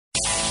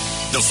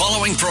The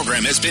following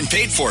program has been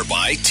paid for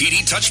by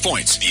TD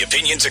Touchpoints. The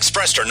opinions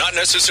expressed are not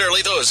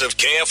necessarily those of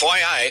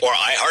KFYI or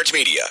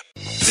iHeartMedia.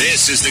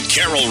 This is the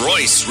Carol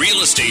Royce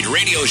Real Estate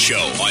Radio Show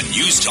on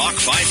News Talk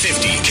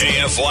 550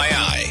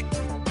 KFYI.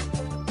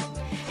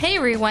 Hey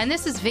everyone,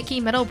 this is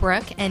Vicki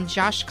Middlebrook and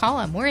Josh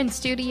Collum. We're in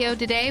studio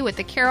today with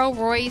the Carol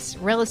Royce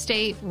Real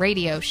Estate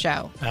Radio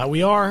Show.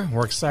 We are.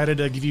 We're excited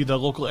to give you the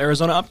local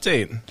Arizona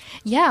update.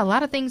 Yeah, a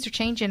lot of things are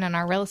changing in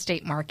our real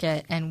estate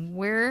market, and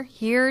we're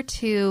here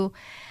to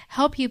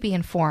help you be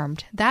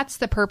informed. That's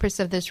the purpose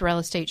of this real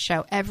estate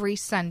show every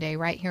Sunday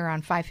right here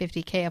on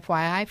 550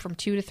 KFYI from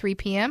 2 to 3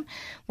 p.m.,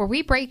 where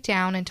we break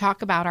down and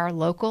talk about our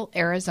local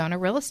Arizona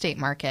real estate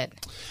market.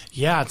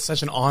 Yeah, it's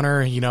such an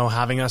honor,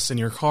 having us in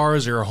your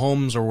cars or your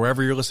homes or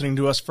wherever you're listening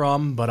to us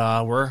from,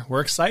 but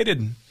we're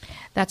excited.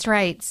 That's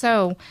right.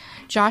 So,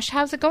 Josh,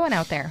 how's it going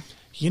out there?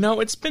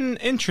 It's been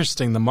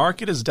interesting. The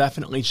market is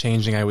definitely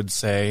changing, I would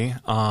say.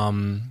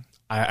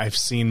 I've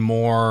seen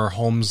more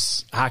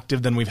homes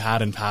active than we've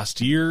had in past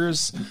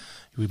years.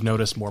 We've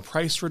noticed more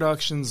price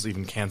reductions,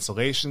 even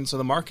cancellations. So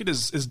the market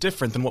is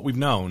different than what we've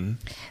known.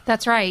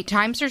 That's right.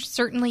 Times are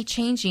certainly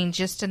changing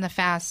just in the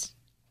past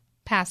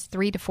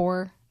 3 to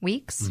 4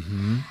 weeks.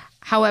 Mm-hmm.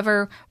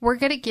 However, we're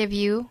going to give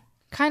you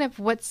kind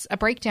of a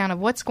breakdown of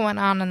what's going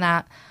on in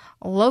that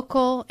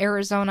local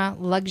Arizona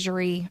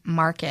luxury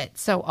market.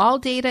 So all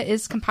data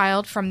is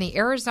compiled from the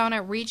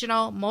Arizona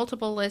Regional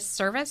Multiple List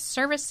Service,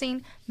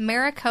 servicing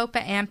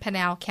Maricopa and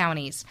Pinal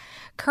counties.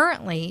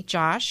 Currently,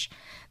 Josh,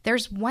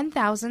 there's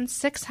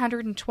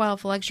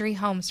 1,612 luxury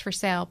homes for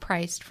sale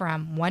priced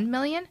from $1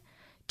 million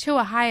to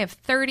a high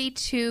of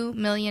 $32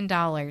 million.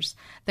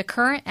 The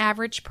current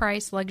average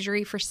price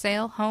luxury for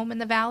sale home in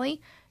the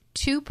Valley,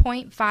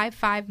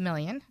 $2.55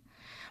 million,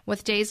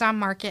 with days on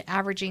market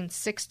averaging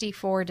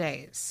 64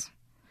 days.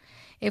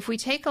 If we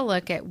take a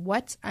look at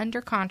what's under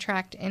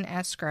contract in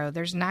escrow,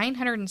 there's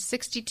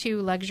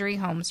 962 luxury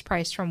homes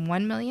priced from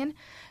 $1 million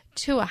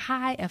to a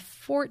high of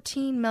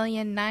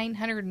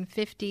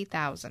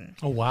 $14,950,000.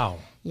 Oh, wow.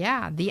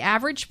 Yeah. The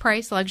average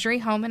price luxury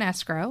home in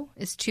escrow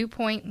is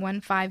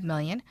 $2.15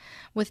 million,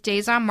 with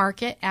days on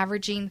market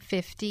averaging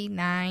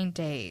 59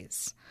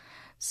 days.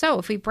 So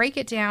if we break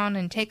it down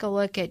and take a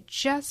look at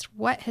just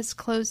what has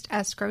closed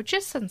escrow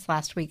just since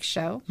last week's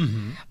show,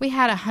 we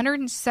had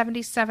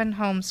 177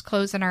 homes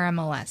close in our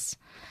MLS.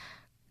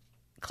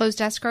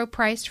 Closed escrow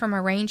priced from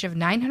a range of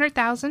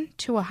 $900,000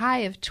 to a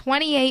high of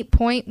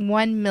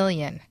 $28.1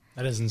 million.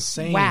 That is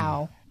insane.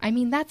 Wow. I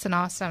mean, that's an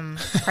awesome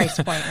price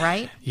point,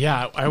 right?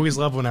 Yeah, I always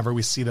love whenever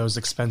we see those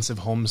expensive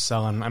homes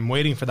sell, and I'm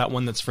waiting for that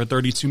one that's for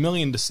 $32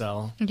 million to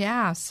sell.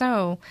 Yeah,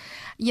 so,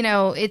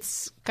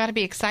 it's got to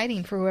be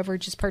exciting for whoever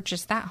just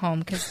purchased that home,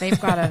 because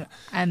they've got an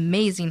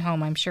amazing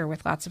home, I'm sure,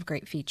 with lots of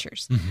great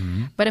features.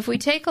 Mm-hmm. But if we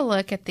take a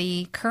look at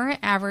the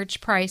current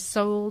average price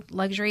sold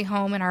luxury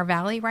home in our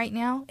valley right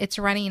now, it's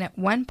running at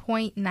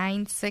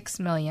 $1.96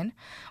 million,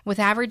 with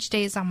average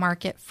days on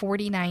market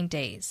 49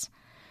 days.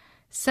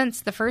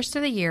 Since the first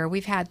of the year,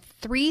 we've had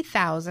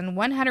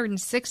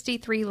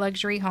 3,163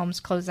 luxury homes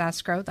close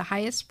escrow, the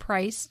highest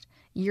priced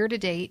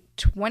year-to-date,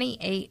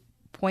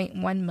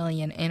 $28.1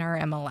 million in our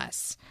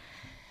MLS.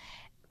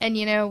 And,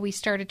 we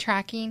started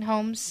tracking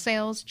home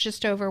sales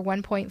just over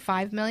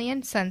 $1.5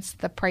 million since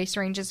the price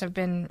ranges have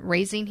been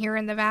raising here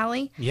in the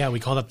Valley. Yeah,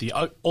 we call that the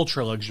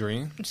ultra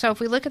luxury. So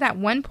if we look at that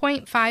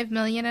 $1.5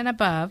 million and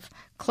above,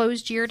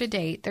 closed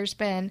year-to-date, there's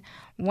been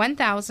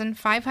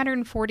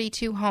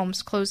 1,542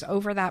 homes close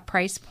over that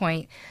price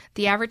point.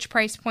 The average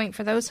price point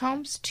for those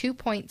homes,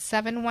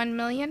 $2.71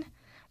 million,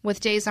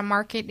 with days on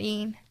market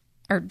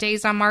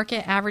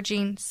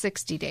averaging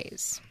 60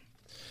 days.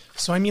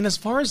 So, as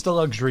far as the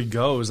luxury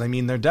goes,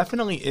 there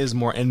definitely is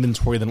more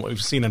inventory than what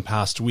we've seen in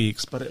past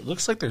weeks, but it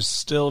looks like there's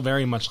still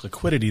very much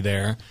liquidity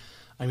there.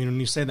 When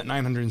you say that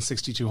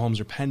 962 homes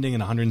are pending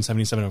and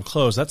 177 have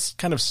closed, that's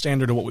kind of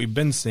standard of what we've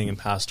been seeing in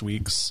past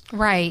weeks.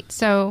 Right.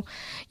 So,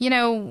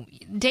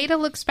 data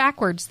looks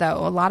backwards,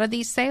 though. A lot of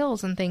these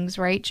sales and things,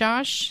 right,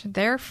 Josh?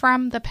 They're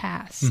from the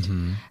past.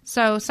 Mm-hmm.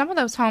 So some of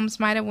those homes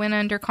might have went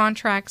under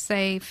contract,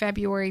 say,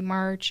 February,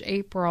 March,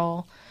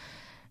 April,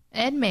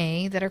 and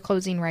May that are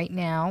closing right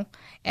now.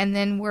 And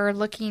then we're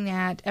looking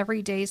at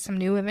every day some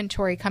new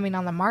inventory coming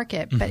on the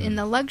market. But in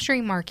the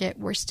luxury market,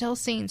 we're still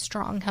seeing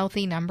strong,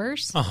 healthy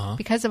numbers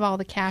because of all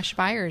the cash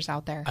buyers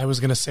out there. I was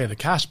going to say the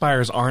cash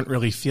buyers aren't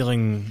really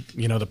feeling,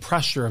 the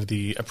pressure of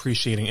the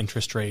appreciating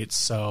interest rates.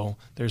 So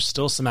there's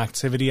still some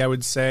activity, I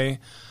would say.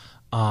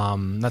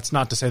 That's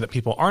not to say that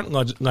people aren't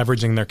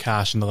leveraging their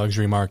cash in the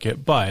luxury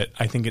market, but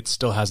I think it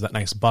still has that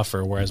nice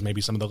buffer, whereas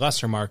maybe some of the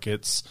lesser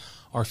markets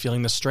are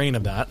feeling the strain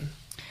of that.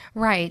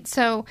 Right.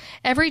 So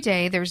every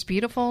day there's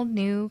beautiful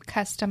new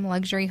custom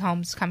luxury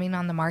homes coming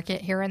on the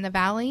market here in the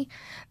Valley.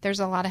 There's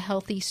a lot of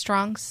healthy,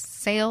 strong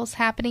sales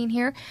happening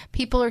here.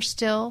 People are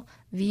still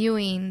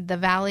viewing the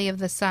Valley of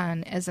the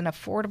Sun as an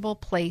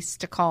affordable place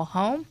to call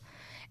home,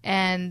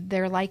 and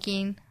they're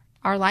liking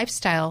our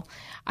lifestyle.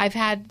 I've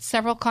had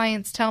several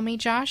clients tell me,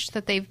 Josh,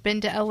 that they've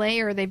been to LA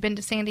or they've been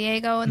to San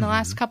Diego in the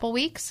last couple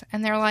weeks,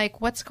 and they're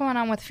like, what's going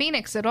on with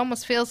Phoenix? It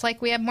almost feels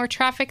like we have more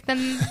traffic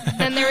than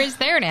there is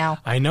there now.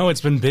 I know, it's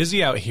been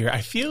busy out here.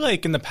 I feel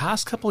like in the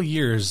past couple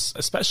years,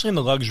 especially in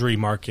the luxury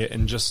market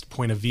and just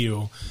point of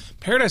view,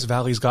 Paradise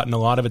Valley's gotten a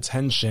lot of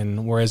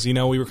attention, whereas, we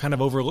were kind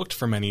of overlooked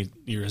for many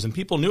years, and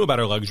people knew about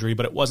our luxury,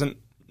 but it wasn't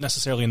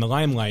necessarily in the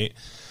limelight.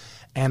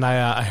 And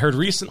I heard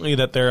recently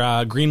that they're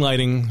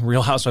greenlighting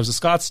Real Housewives of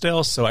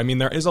Scottsdale. So,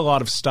 there is a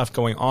lot of stuff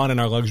going on in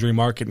our luxury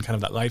market and kind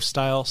of that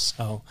lifestyle.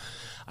 So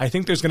I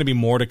think there's going to be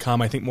more to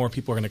come. I think more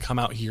people are going to come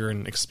out here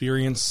and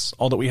experience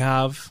all that we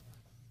have.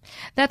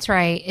 That's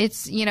right.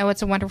 It's,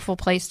 it's a wonderful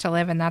place to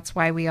live. And that's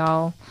why we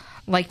all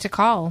like to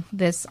call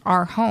this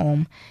our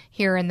home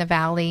here in the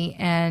Valley.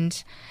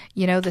 And,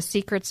 the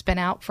secret's been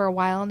out for a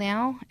while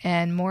now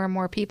and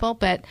more people.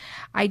 But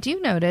I do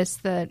notice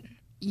that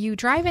you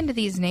drive into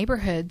these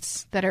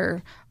neighborhoods that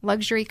are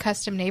luxury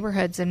custom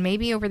neighborhoods, and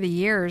maybe over the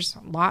years,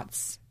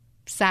 lots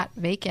sat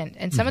vacant.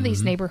 And some of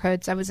these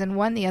neighborhoods, I was in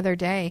one the other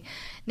day,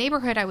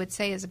 neighborhood I would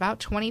say is about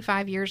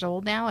 25 years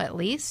old now at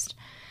least.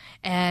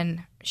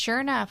 And sure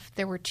enough,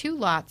 there were 2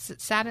 lots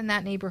that sat in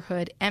that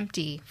neighborhood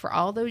empty for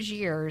all those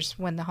years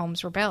when the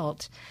homes were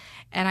built.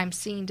 And I'm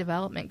seeing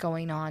development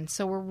going on.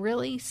 So we're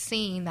really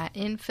seeing that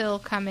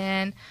infill come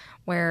in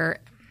where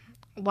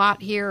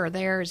lot here or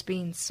there is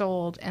being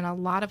sold, and a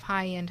lot of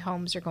high-end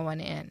homes are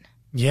going in.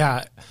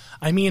 Yeah.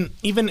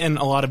 Even in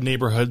a lot of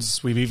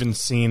neighborhoods, we've even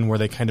seen where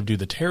they kind of do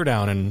the tear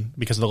down, and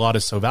because the lot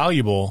is so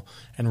valuable,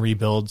 and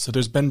rebuild. So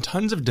there's been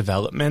tons of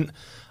development.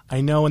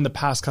 I know in the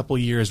past couple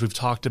of years, we've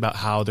talked about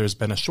how there's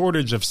been a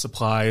shortage of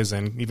supplies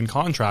and even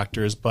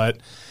contractors, but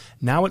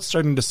now it's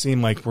starting to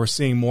seem like we're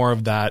seeing more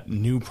of that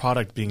new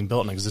product being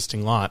built in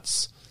existing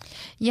lots.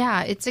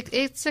 Yeah,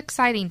 it's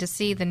exciting to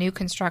see the new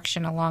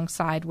construction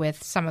alongside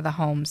with some of the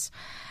homes.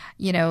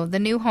 The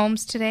new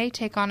homes today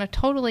take on a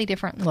totally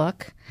different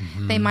look.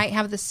 They might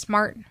have the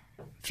smart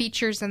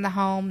features in the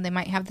home. They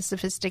might have the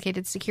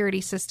sophisticated security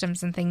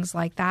systems and things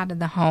like that in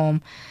the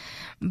home.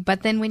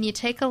 But then when you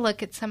take a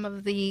look at some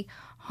of the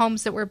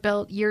homes that were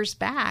built years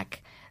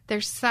back,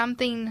 there's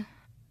something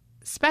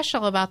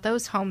special about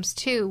those homes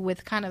too,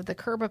 with kind of the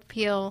curb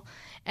appeal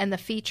and the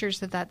features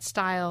that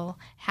style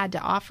had to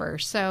offer.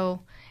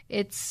 So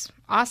it's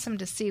awesome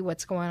to see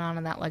what's going on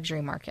in that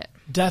luxury market.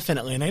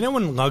 Definitely. And I know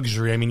in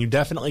luxury, you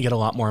definitely get a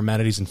lot more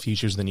amenities and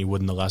features than you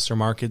would in the lesser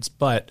markets.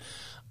 But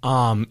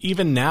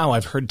even now,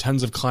 I've heard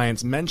tons of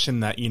clients mention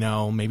that,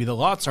 maybe the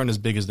lots aren't as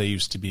big as they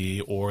used to be,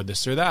 or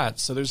this or that.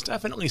 So there's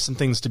definitely some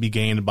things to be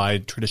gained by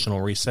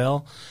traditional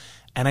resale.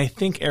 And I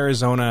think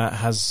Arizona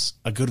has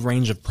a good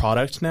range of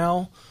product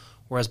now,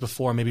 whereas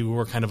before maybe we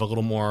were kind of a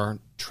little more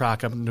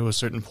track up to a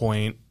certain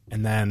point,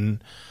 and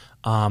then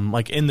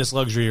like in this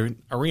luxury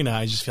arena,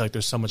 I just feel like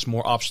there's so much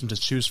more option to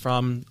choose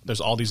from. There's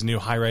all these new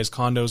high-rise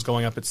condos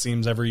going up, it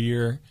seems, every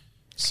year.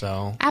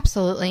 So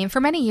absolutely. And for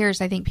many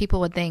years, I think people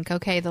would think,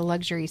 okay, the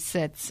luxury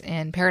sits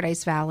in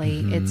Paradise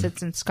Valley. It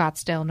sits in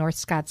Scottsdale, North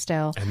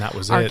Scottsdale, and that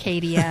was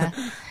Arcadia.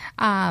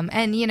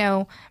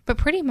 But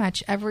pretty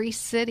much every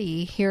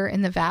city here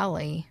in the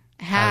Valley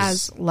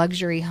has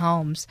luxury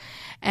homes.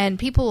 And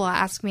people will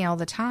ask me all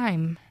the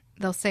time,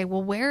 they'll say,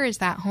 well, where is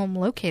that home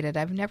located?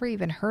 I've never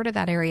even heard of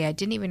that area. I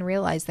didn't even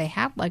realize they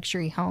had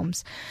luxury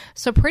homes.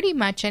 So pretty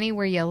much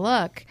anywhere you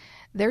look,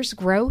 there's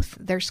growth,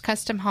 there's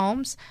custom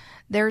homes,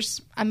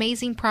 there's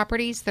amazing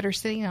properties that are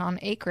sitting on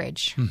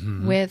acreage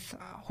with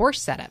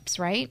horse setups,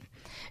 right?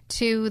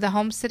 To the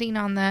home sitting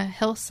on the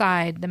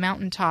hillside, the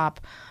mountaintop,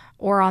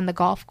 or on the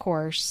golf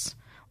course,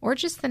 or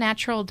just the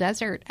natural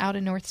desert out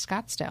in North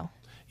Scottsdale.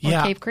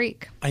 Or Cave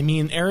Creek.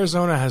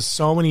 Arizona has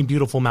so many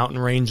beautiful mountain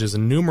ranges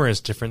in numerous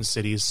different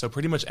cities. So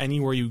pretty much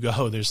anywhere you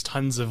go, there's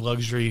tons of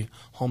luxury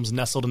homes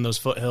nestled in those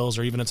foothills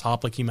or even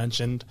atop, like you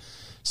mentioned.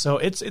 So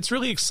it's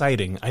really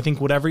exciting. I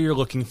think whatever you're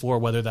looking for,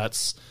 whether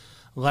that's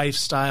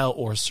lifestyle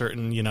or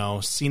certain,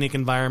 scenic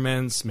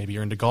environments, maybe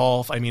you're into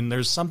golf.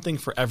 There's something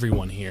for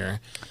everyone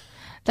here.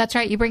 That's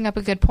right. You bring up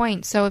a good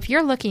point. So if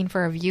you're looking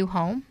for a view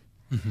home,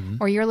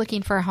 or you're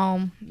looking for a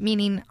home,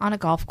 meaning on a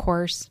golf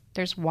course,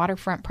 there's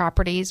waterfront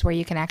properties where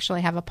you can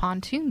actually have a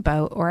pontoon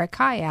boat or a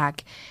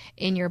kayak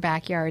in your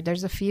backyard.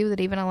 There's a few that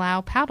even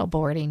allow paddle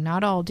boarding.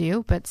 Not all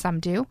do, but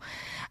some do.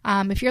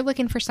 If you're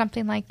looking for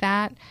something like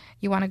that,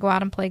 you want to go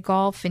out and play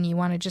golf and you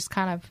want to just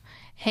kind of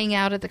hang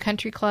out at the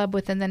country club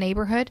within the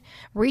neighborhood,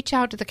 reach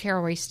out to the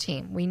Carol Royce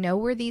team. We know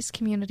where these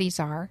communities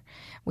are.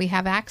 We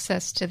have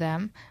access to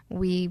them.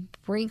 We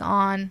bring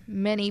on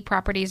many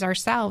properties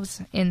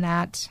ourselves in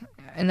those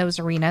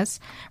arenas.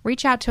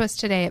 Reach out to us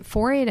today at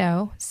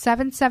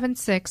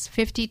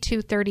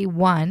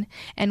 480-776-5231,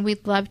 and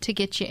we'd love to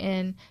get you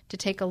in to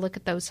take a look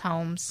at those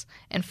homes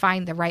and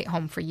find the right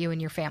home for you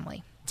and your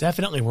family.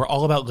 Definitely. We're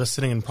all about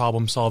listening and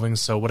problem solving,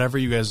 so whatever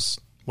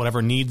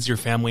needs your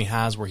family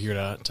has, we're here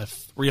to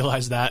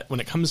realize that when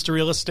it comes to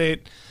real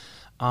estate.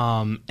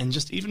 And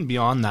just even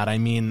beyond that,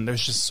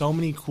 there's just so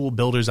many cool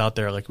builders out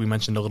there, like we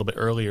mentioned a little bit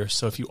earlier.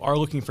 So if you are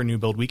looking for new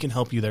build, we can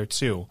help you there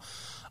too.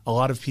 a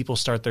lot of people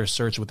start their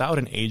search without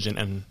an agent,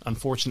 and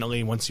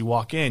unfortunately, once you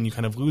walk in, you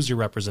kind of lose your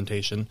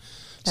representation.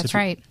 That's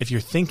right. If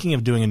you're thinking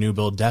of doing a new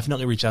build,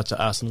 definitely reach out to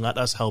us and let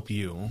us help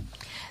you.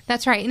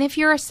 That's right. And if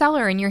you're a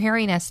seller and you're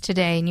hearing us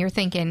today and you're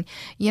thinking,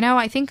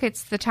 I think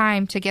it's the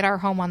time to get our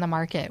home on the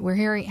market.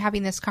 We're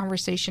having this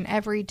conversation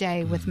every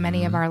day with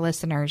many of our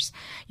listeners.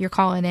 You're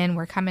calling in.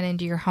 We're coming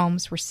into your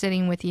homes. We're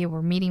sitting with you.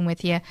 We're meeting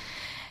with you.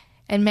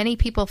 And many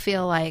people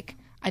feel like,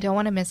 I don't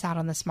want to miss out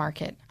on this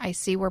market. I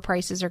see where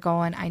prices are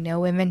going. I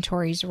know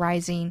inventory is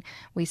rising.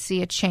 We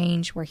see a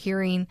change. We're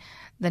hearing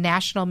the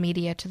national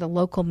media to the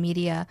local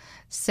media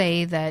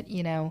say that,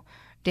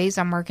 days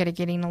on market are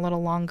getting a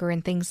little longer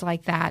and things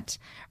like that.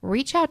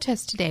 Reach out to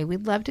us today.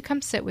 We'd love to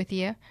come sit with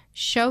you,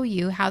 show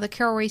you how the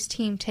Carol Royce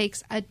team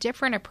takes a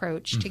different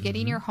approach to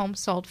getting your home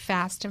sold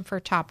fast and for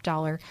top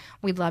dollar.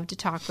 We'd love to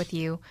talk with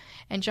you.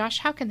 And Josh,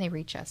 how can they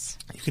reach us?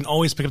 You can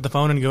always pick up the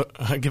phone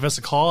and give us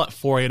a call at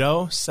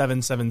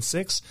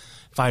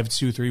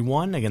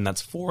 480-776-5231. Again,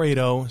 that's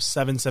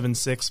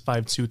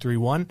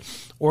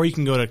 480-776-5231. Or you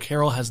can go to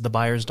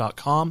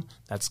carolhasthebuyers.com.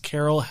 That's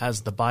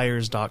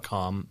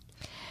carolhasthebuyers.com.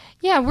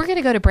 Yeah, we're going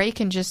to go to break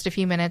in just a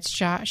few minutes,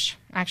 Josh.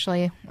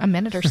 Actually, a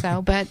minute or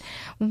so. But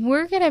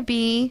we're going to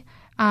be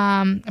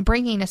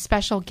bringing a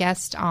special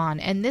guest on.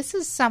 And this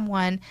is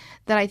someone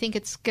that I think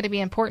it's going to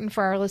be important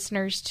for our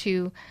listeners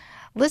to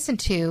listen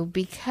to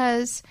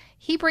because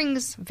he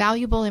brings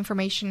valuable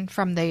information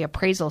from the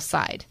appraisal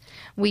side.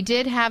 We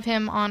did have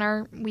him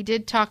we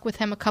did talk with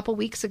him a couple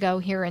weeks ago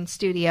here in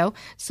studio,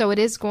 so it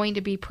is going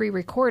to be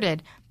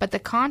pre-recorded, but the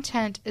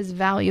content is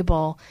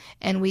valuable,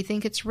 and we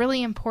think it's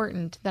really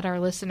important that our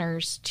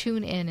listeners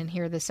tune in and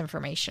hear this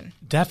information.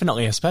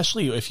 Definitely,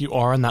 especially if you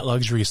are on that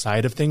luxury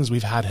side of things.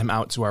 We've had him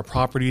out to our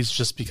properties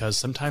just because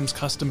sometimes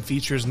custom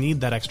features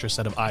need that extra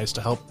set of eyes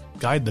to help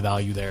guide the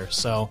value there.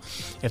 So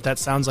if that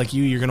sounds like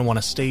you're going to want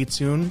to stay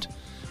tuned.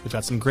 We've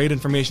got some great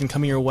information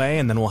coming your way,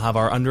 and then we'll have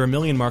our Under a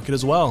Million market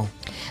as well.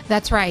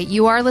 That's right.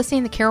 You are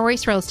listening to the Carol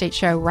Royce Real Estate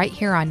Show right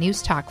here on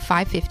News Talk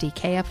 550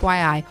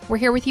 KFYI. We're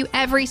here with you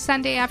every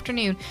Sunday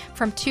afternoon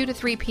from 2 to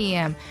 3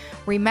 p.m.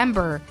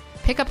 Remember,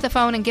 pick up the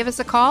phone and give us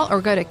a call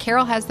or go to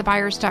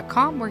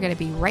carolhasthebuyers.com. We're going to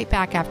be right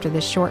back after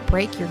this short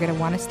break. You're going to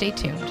want to stay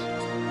tuned.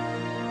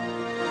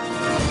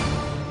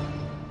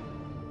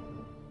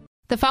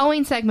 The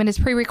following segment is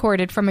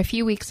pre-recorded from a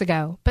few weeks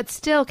ago, but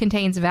still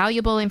contains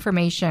valuable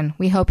information.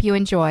 We hope you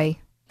enjoy.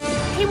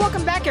 Hey,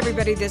 welcome back,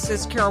 everybody. This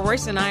is Carol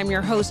Royce, and I'm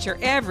your host here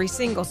every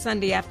single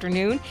Sunday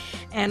afternoon.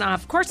 And,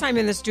 of course, I'm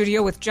in the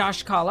studio with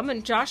Josh Collum.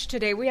 And, Josh,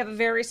 today we have a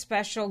very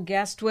special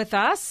guest with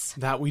us.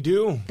 That we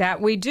do.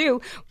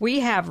 We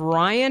have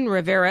Ryan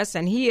Riveras,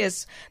 and he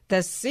is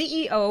the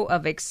CEO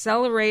of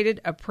Accelerated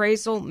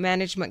Appraisal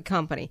Management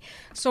Company.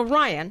 So,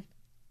 Ryan,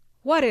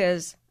 what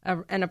is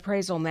an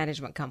appraisal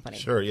management company?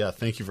 Sure, yeah.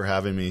 Thank you for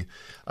having me.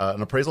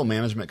 An appraisal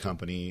management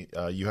company,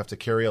 you have to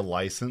carry a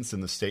license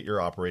in the state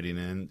you're operating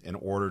in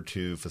order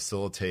to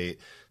facilitate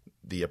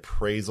the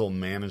appraisal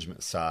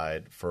management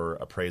side for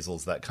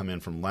appraisals that come in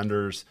from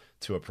lenders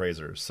to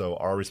appraisers. So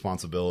our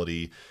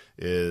responsibility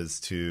is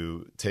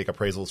to take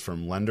appraisals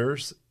from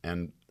lenders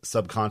and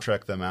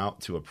subcontract them out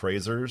to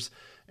appraisers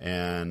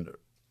and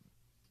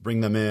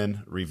bring them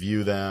in,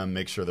 review them,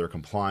 make sure they're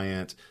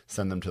compliant,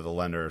 send them to the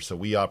lender. So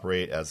we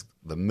operate as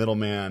the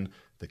middleman,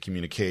 the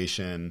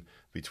communication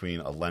between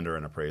a lender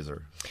and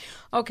appraiser.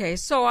 Okay,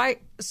 so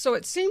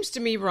it seems to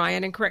me,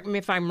 Ryan, and correct me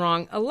if I'm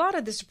wrong, a lot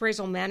of this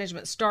appraisal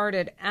management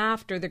started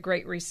after the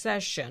Great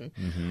Recession.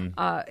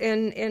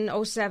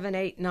 In 07,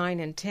 8, 9,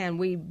 and 10.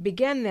 We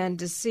began then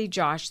to see,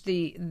 Josh,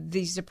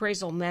 these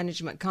appraisal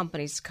management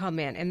companies come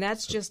in, and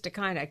that's just to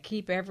kind of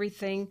keep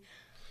everything.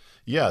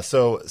 Yeah,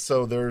 so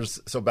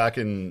back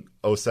in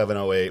 07,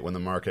 08, when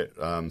the market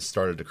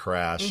started to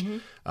crash,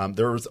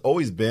 there was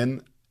always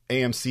been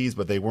AMCs,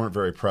 but they weren't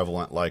very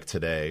prevalent like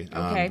today.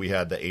 Okay. We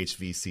had the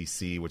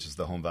HVCC, which is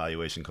the Home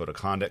Valuation Code of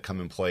Conduct,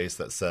 come in place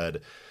that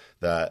said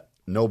that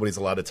nobody's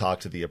allowed to talk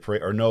to the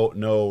appraiser, or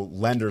no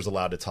lender's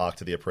allowed to talk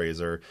to the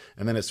appraiser.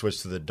 And then it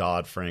switched to the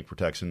Dodd-Frank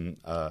Protection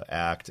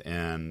Act,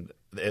 and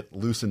it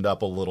loosened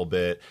up a little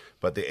bit,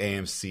 but the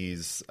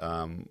AMCs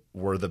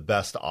were the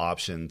best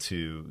option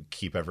to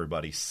keep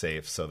everybody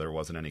safe, so there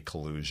wasn't any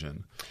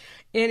collusion.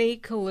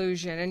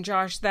 And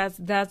Josh,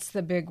 that's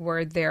the big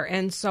word there.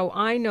 And so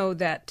I know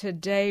that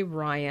today,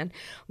 Ryan,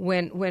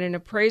 when an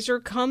appraiser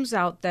comes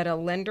out that a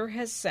lender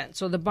has sent,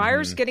 so the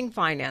buyer's getting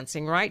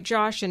financing, right,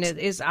 Josh? And it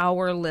is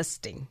our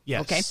listing.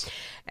 Yes. Okay.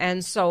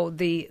 And so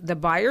the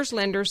buyer's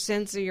lender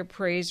sends the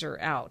appraiser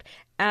out.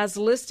 As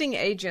listing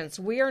agents,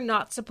 we are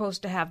not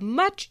supposed to have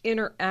much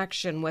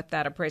interaction with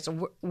that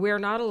appraisal. We're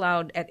not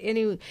allowed at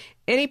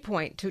any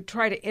point to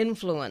try to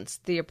influence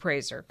the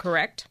appraiser,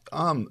 correct?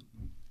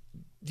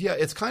 Yeah,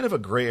 it's kind of a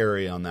gray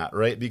area on that,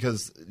 right?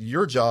 Because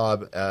your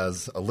job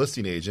as a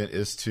listing agent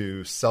is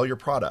to sell your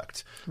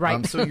product,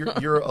 right? So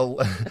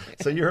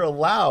you're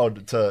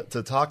allowed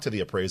to talk to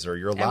the appraiser.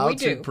 You're allowed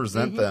to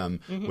present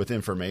them with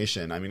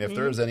information. I mean, if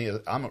there's any,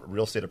 I'm a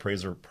real estate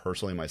appraiser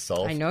personally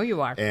myself. I know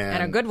you are,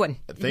 and a good one.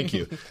 Thank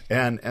you.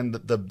 And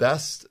the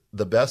best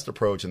the best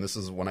approach, and this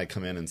is when I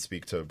come in and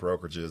speak to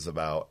brokerages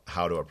about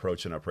how to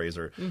approach an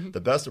appraiser.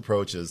 The best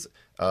approach is,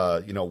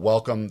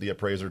 welcome the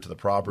appraiser to the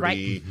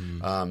property.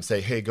 Right.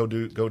 Say, hey, go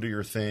do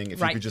your thing.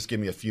 If you could just give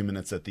me a few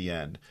minutes at the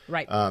end.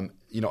 Right.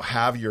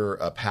 Have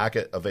your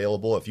packet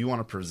available. If you want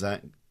to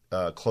present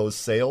closed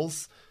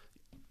sales,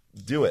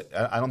 do it.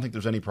 I don't think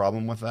there's any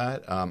problem with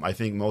that. I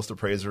think most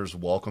appraisers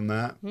welcome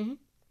that.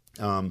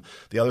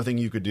 The other thing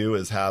you could do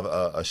is have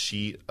a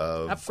sheet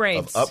of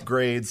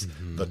upgrades,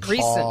 the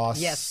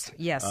costs.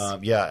 Yes.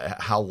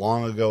 How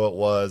long ago it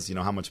was,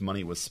 how much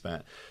money was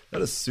spent.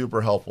 That is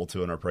super helpful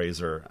to an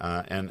appraiser.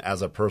 And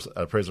as an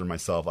appraiser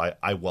myself,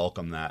 I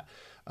welcome that.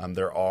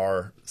 There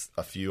are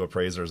a few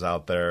appraisers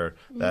out there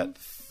that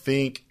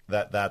think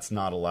that that's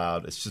not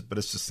allowed. But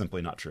it's just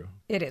simply not true.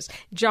 It is.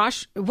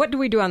 Josh, what do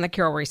we do on the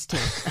Carol Royce team?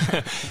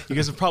 You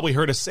guys have probably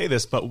heard us say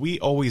this, but we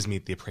always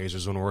meet the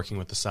appraisers when we're working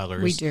with the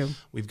sellers. We do.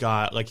 We've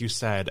got, like you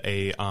said,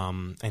 any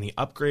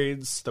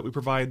upgrades that we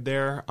provide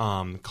there.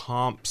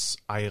 Comps,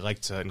 I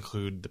like to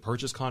include the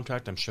purchase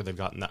contract. I'm sure they've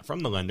gotten that from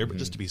the lender, but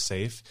just to be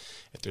safe,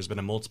 if there's been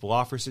a multiple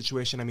offer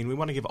situation, we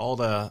want to give all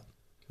the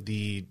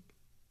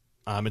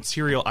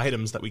material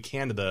items that we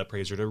can to the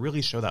appraiser to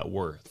really show that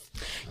worth.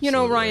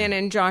 Absolutely. Ryan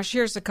and Josh,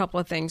 here's a couple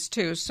of things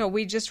too. So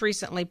we just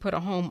recently put a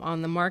home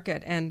on the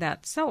market, and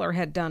that seller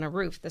had done a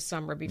roof the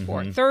summer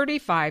before.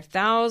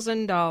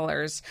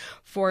 $35,000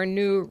 for a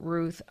new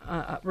roof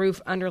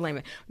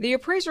underlayment. The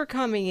appraiser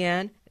coming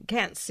in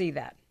can't see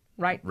that.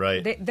 Right.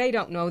 They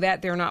don't know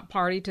that. They're not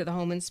party to the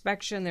home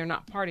inspection. They're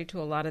not party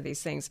to a lot of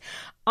these things.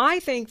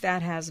 I think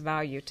that has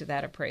value to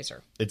that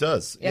appraiser. It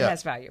does. It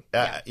has value.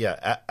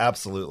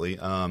 Absolutely.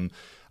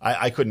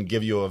 I couldn't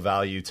give you a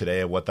value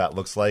today of what that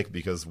looks like,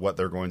 because what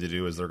they're going to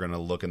do is they're going to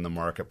look in the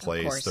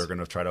marketplace. They're going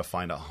to try to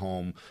find a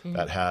home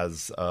that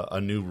has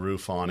a new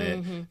roof on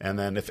it. And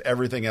then if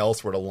everything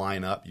else were to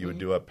line up, you would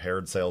do a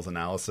paired sales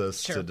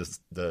analysis to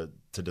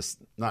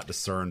not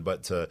discern,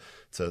 but to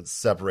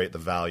separate the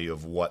value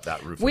of what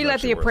that roof is. We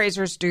let the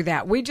appraisers do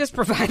that. We just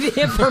provide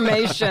the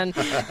information.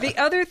 The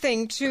other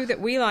thing, too, that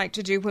we like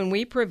to do when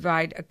we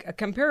provide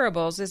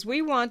comparables is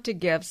we want to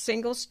give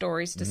single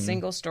stories to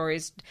single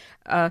stories,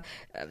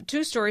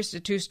 2 stories to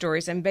 2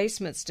 stories, and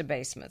basements to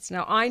basements.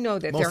 Now, I know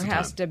that there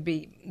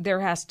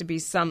has to be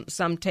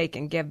some take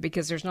and give,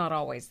 because there's not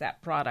always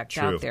that product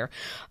out there.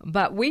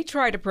 But we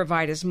try to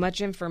provide as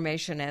much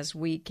information as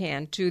we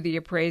can to the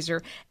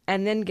appraiser,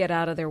 and then get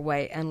out of their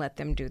way and let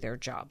them do their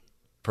job.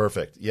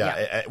 Perfect.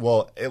 Yeah.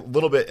 Well, a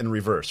little bit in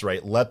reverse,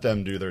 right? Let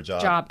them do their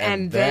job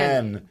and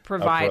then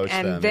provide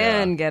and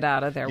then get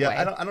out of their way.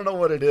 I don't know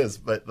what it is,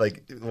 but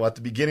at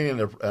the beginning,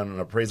 an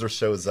appraiser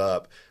shows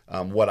up,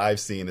 what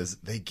I've seen is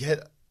they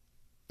get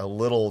a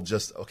little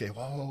just, okay,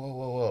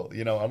 whoa.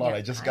 Hold on,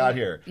 I just got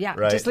here. Yeah,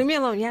 right? Just leave me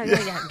alone. Yeah.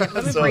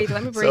 Let me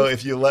breathe. So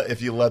if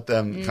you let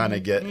them kind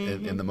of get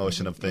in the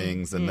motion of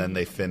things, and then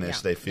they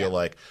finish, they feel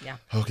like,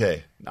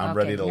 okay, I'm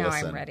ready to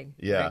listen. I'm ready.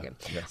 Yeah. Very good.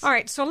 Yes. All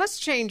right, so let's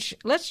change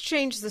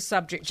the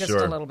subject just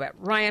a little bit.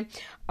 Ryan,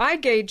 I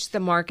gauge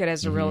the market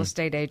as a real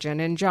estate agent,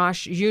 and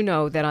Josh, you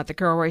know that on the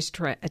Carol Royce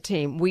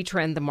team, we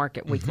trend the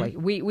market weekly.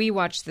 We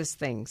watch this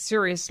thing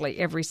seriously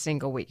every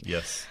single week.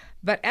 Yes.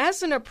 But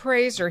as an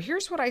appraiser,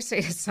 here's what I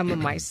say to some of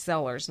my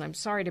sellers, and I'm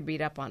sorry to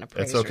beat up on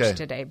appraisers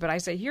today, but I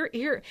say, here,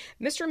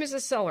 Mr. and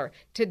Mrs. Seller,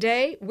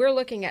 today, we're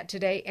looking at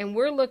today, and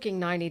we're looking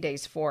 90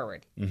 days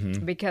forward,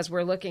 because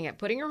we're looking at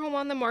putting your home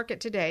on the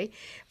market today,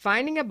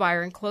 finding a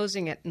buyer, and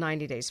closing it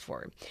 90 days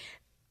forward.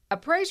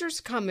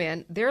 Appraisers come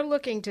in, they're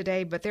looking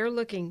today, but they're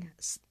looking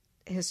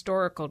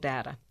historical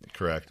data.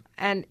 Correct.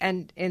 And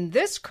in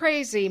this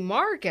crazy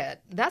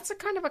market, that's a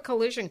kind of a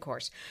collision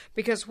course,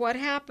 because what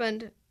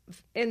happened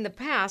in the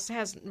past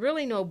has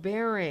really no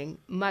bearing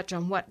much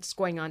on what's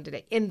going on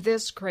today in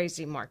this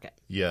crazy market.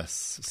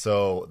 Yes.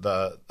 So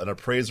an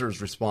appraiser's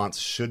response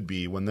should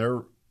be, when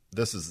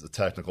this is a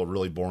technical,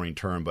 really boring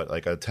term, but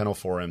like a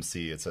 1004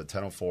 MC, it's a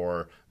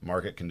 1004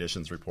 market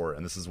conditions report,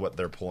 and this is what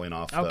they're pulling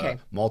off the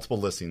multiple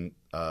listing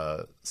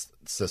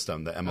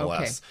system, the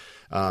MLS.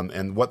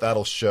 And what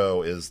that'll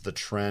show is the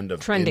trend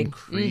of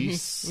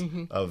increase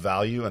of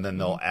value, and then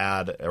they'll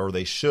add, or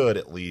they should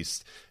at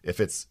least, if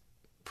it's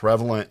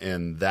prevalent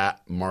in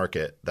that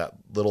market, that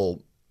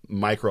little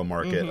micro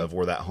market of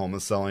where that home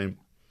is selling,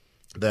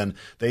 then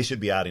they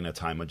should be adding a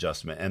time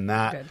adjustment, and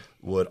that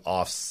would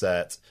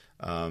offset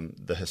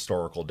the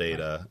historical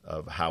data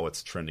of how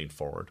it's trending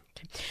forward.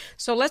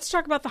 So let's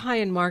talk about the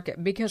high-end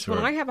market, because when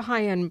I have a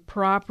high-end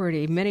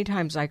property, many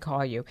times I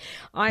call you.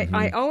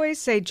 I always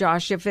say,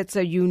 Josh, if it's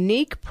a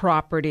unique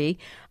property,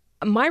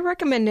 my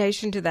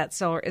recommendation to that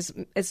seller is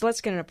let's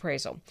get an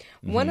appraisal.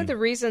 One of the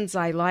reasons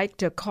I like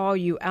to call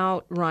you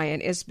out, Ryan,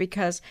 is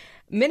because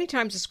many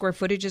times the square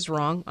footage is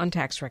wrong on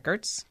tax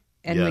records.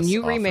 And when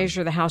you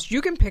remeasure the house,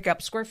 you can pick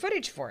up square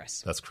footage for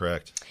us. That's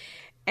correct.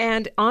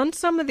 And on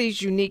some of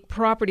these unique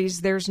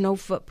properties, there's no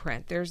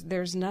footprint.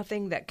 There's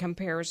nothing that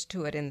compares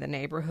to it in the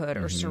neighborhood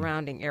or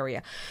surrounding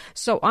area.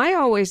 So I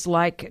always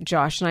like,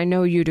 Josh, and I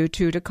know you do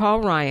too, to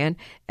call Ryan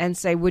and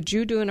say, would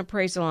you do an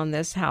appraisal on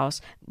this house?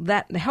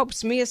 That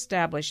helps me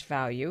establish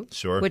value,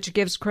 Sure. which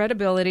gives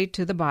credibility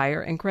to the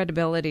buyer and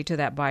credibility to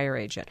that buyer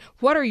agent.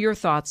 What are your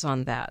thoughts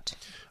on that?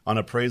 On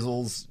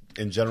appraisals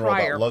in general,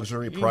 Prior. about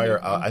luxury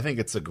prior, I think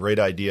it's a great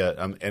idea.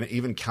 And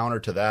even counter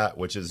to that,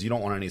 which is you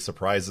don't want any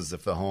surprises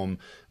if the home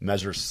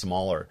measures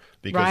smaller,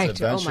 because Right.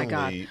 Oh, eventually my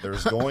God.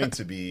 there's going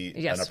to be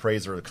Yes. an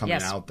appraiser coming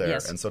Yes. out there.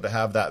 Yes. And so to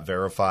have that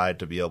verified,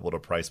 to be able to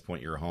price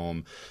point your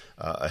home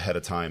ahead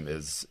of time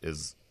is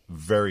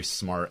very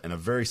smart and a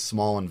very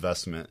small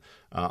investment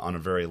on a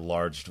very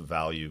large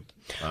value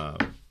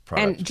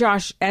product. And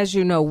Josh, as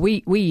you know,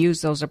 we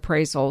use those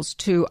appraisals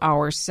to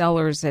our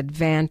seller's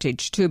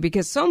advantage too,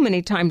 because so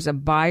many times a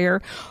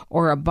buyer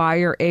or a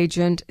buyer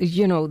agent,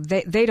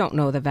 they don't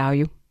know the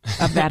value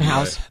of that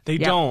house. They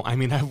Yep. don't. I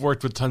mean, I've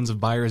worked with tons of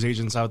buyers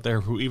agents out there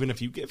who, even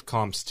if you give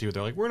comps to,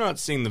 they're like, we're not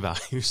seeing the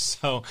value.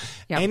 So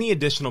Yep. any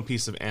additional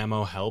piece of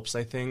ammo helps,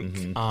 I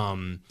think.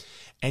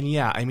 And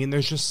yeah, I mean,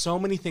 there's just so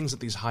many things that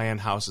these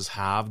high-end houses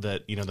have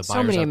that, the buyers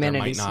So many out there might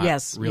amenities. not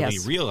Yes, really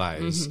yes.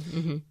 realize.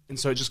 And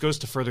so it just goes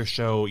to further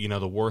show,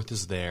 the worth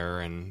is there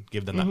and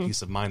give them that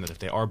peace of mind that if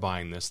they are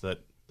buying this,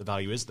 that the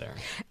value is there.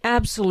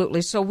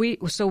 Absolutely. So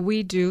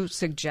we do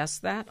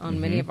suggest that on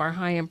many of our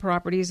high-end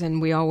properties,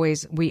 and we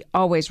always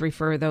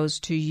refer those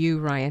to you,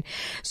 Ryan.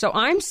 So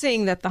I'm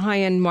seeing that the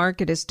high-end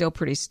market is still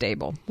pretty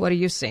stable. What are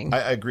you seeing?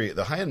 I agree.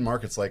 The high-end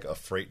market's like a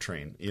freight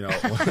train.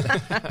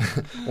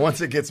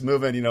 Once it gets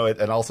moving,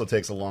 it also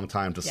takes a long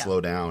time to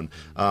slow down.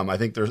 I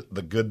think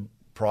the good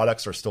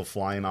products are still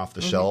flying off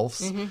the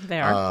shelves.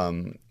 They are.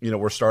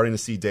 We're starting to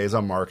see days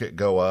on market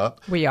go up.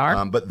 We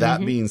are. But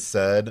that being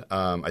said,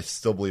 I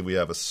still believe we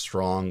have a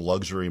strong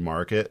luxury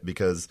market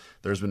because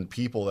there's been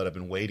people that have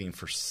been waiting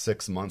for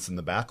 6 months in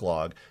the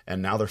backlog,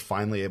 and now they're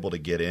finally able to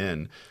get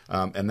in.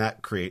 And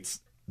that creates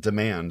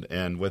demand.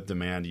 And with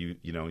demand,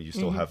 you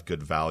still have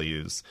good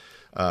values.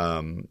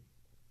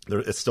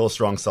 It's still a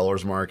strong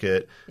seller's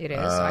market. It is.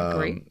 I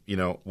agree.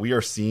 We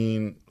are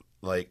seeing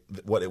like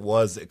what it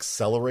was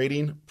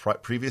accelerating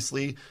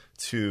previously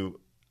to,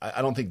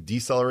 I don't think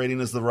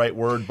decelerating is the right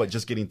word, but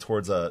just getting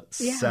towards a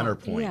center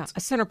point. Yeah, a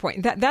center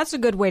point. That's a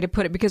good way to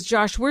put it because,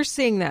 Josh, we're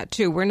seeing that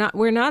too. We're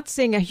not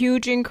seeing a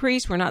huge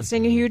increase. We're not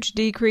seeing a huge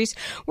decrease.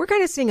 We're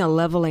kind of seeing a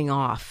leveling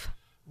off.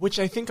 Which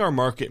I think our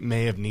market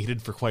may have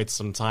needed for quite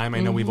some time. I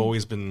know we've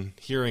always been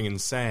hearing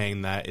and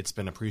saying that it's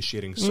been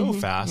appreciating so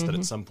fast that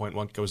at some point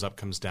what goes up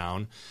comes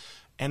down.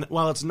 And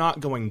while it's not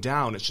going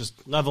down, it's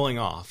just leveling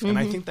off. And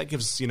I think that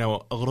gives, a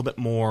little bit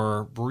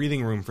more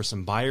breathing room for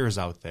some buyers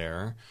out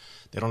there.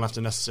 They don't have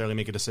to necessarily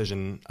make a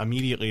decision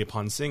immediately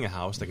upon seeing a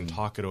house. They can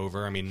talk it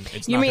over. I mean,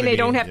 it's You not mean gonna they be,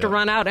 don't have to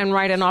run out and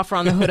write an offer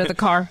on the hood of the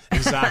car?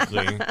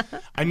 Exactly.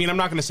 I mean, I'm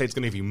not going to say it's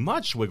going to give you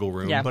much wiggle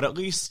room, Yeah. but at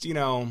least,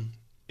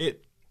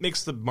 it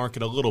makes the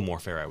market a little more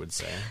fair, I would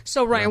say.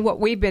 So, Ryan,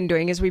 what we've been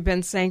doing is we've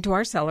been saying to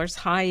our sellers,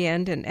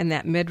 high-end and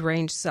that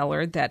mid-range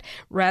seller, that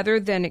rather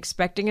than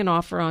expecting an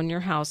offer on your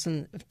house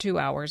in 2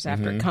 hours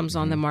after it comes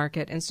on the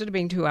market, instead of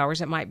being 2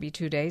 hours, it might be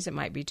 2 days, it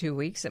might be 2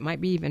 weeks, it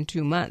might be even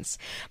 2 months.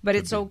 But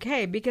it's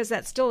okay because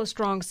that's still a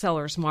strong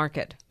seller's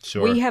market.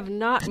 Sure. We have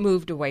not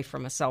moved away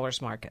from a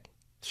seller's market.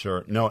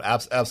 Sure. No,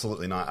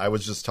 absolutely not. I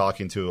was just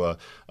talking to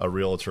a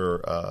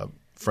realtor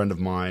friend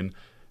of mine,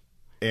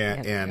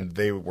 and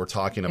they were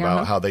talking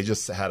about how they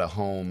just had a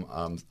home,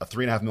 a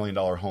 $3.5 million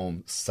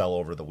home sell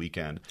over the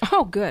weekend.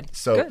 Oh, good.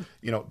 So,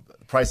 Good.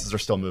 prices are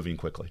still moving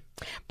quickly.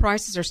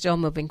 Prices are still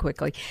moving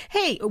quickly.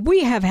 Hey,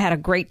 we have had a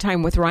great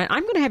time with Ryan.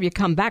 I'm going to have you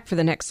come back for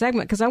the next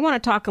segment because I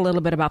want to talk a little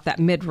bit about that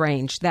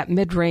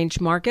mid-range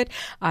market.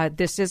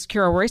 This is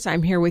Carol Royce.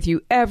 I'm here with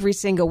you every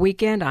single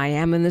weekend. I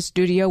am in the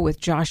studio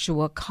with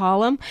Joshua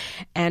Collum,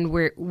 and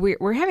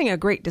we're having a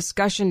great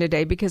discussion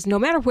today because no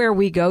matter where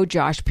we go,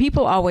 Josh,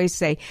 people always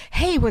say,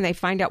 hey, when they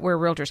find out we're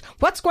realtors,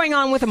 what's going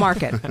on with the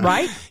market,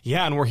 right?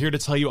 Yeah, and we're here to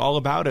tell you all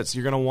about it, so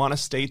you're going to want to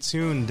stay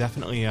tuned.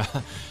 Definitely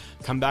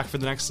come back for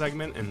the next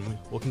segment, and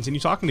we'll continue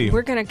talking to you.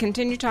 We're going to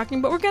continue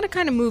talking, but we're going to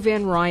kind of move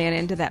in, Ryan,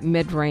 into that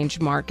mid-range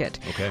market.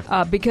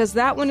 Okay. Because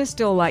that one is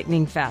still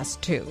lightning fast,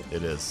 too.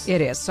 It is.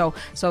 It is. So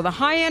the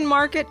high-end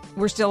market,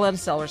 we're still in a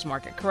seller's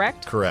market,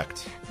 correct?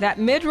 Correct. That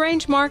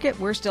mid-range market,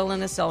 we're still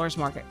in a seller's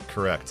market.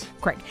 Correct.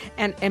 Correct.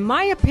 And in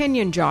my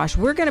opinion, Josh,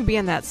 we're going to be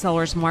in that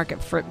seller's market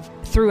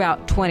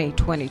throughout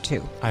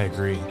 2022. I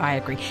agree.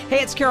 Hey,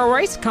 it's Carol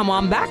Royce. Come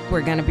on back.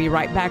 We're going to be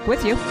right back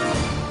with you.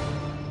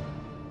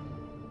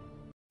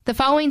 The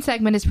following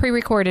segment is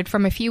pre-recorded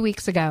from a few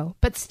weeks ago,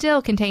 but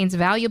still contains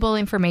valuable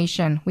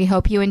information. We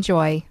hope you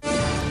enjoy.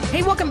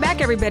 Hey, welcome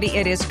back, everybody.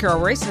 It is Carol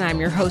Royce, and I'm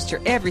your host here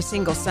every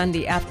single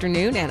Sunday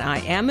afternoon, and I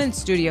am in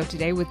studio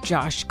today with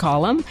Josh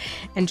Collum.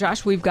 And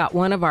Josh, we've got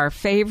one of our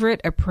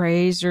favorite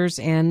appraisers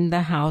in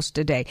the house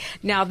today.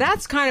 Now,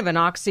 that's kind of an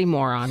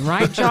oxymoron,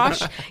 right,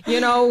 Josh?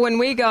 When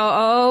we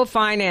go,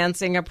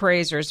 financing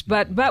appraisers.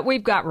 But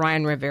we've got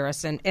Ryan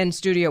Riveras in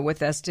studio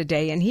with us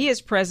today, and he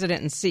is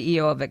president and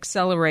CEO of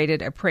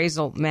Accelerated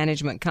Appraisal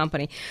Management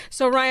Company.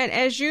 So, Ryan,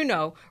 as you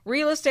know,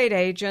 real estate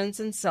agents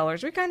and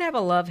sellers, we kind of have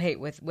a love-hate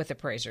with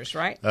appraisers.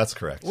 Right? That's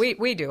correct.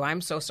 We do. I'm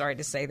so sorry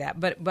to say that,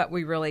 but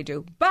we really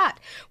do. But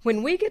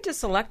when we get to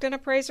select an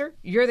appraiser,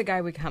 you're the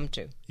guy we come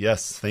to.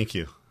 Yes, thank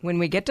you. When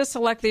we get to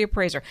select the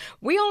appraiser,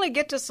 we only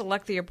get to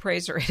select the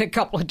appraiser in a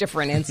couple of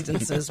different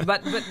instances,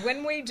 but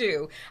when we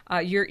do,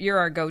 you're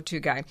our go-to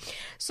guy.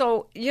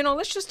 So,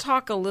 let's just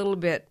talk a little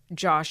bit,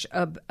 Josh,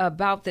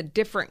 about the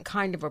different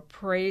kind of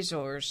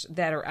appraisers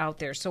that are out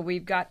there. So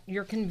we've got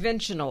your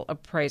conventional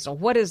appraisal.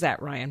 What is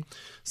that, Ryan?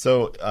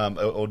 So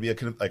it would be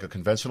like a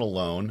conventional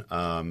loan.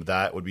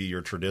 That would be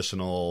your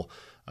traditional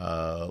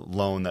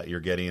loan that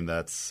you're getting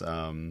that's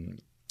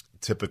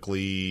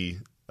typically...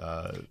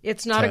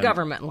 it's not a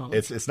government loan.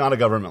 It's not a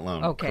government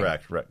loan. Okay.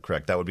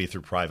 Correct. That would be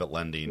through private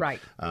lending. Right.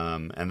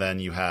 And then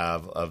you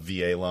have a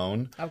VA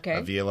loan. Okay.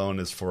 A VA loan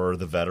is for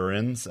the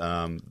veterans.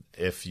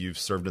 If you've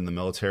served in the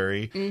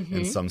military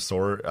in some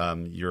sort,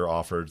 you're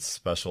offered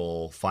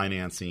special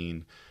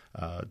financing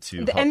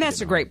and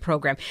that's a great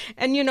program.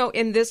 And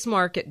in this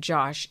market,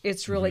 Josh,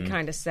 it's really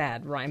kind of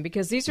sad, Ryan,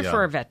 because these are for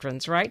our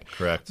veterans, right?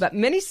 Correct. But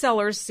many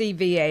sellers see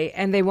VA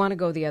and they want to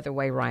go the other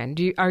way,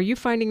 Ryan. Are you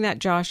finding that,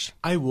 Josh?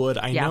 I would.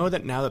 I know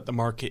that now that the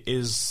market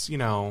is,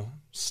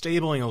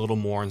 stabling a little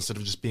more instead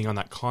of just being on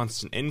that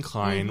constant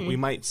incline, we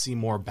might see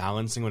more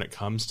balancing when it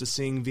comes to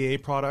seeing VA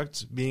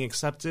product being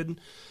accepted.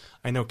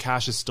 I know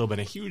cash has still been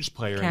a huge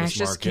player in this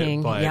market, is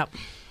king. but yep.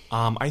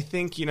 I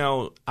think,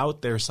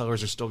 out there,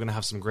 sellers are still going to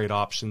have some great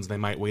options. They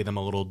might weigh them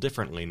a little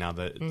differently now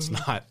that it's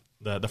not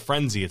the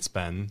frenzy it's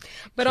been.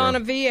 But on a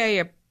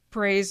VA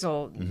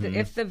appraisal,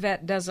 if the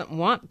vet doesn't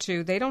want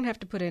to, they don't have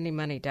to put any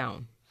money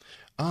down.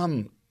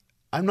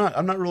 I'm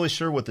not really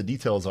sure what the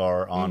details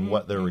are on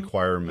what their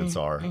requirements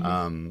are,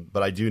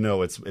 but I do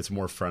know it's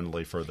more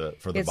friendly for the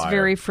buyer. It's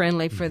very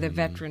friendly for the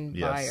veteran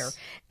buyer.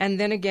 And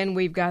then again,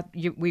 we've got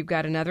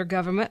another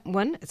government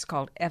one. It's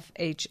called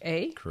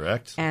FHA.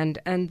 Correct. And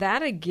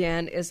that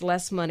again is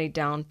less money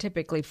down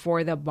typically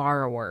for the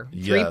borrower.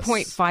 Yes.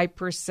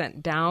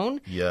 3.5%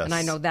 down. Yes. And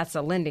I know that's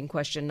a lending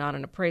question, not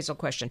an appraisal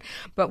question.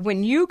 But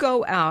when you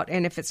go out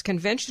and if it's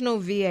conventional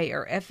VA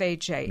or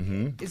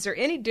FHA, is there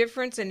any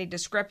difference, any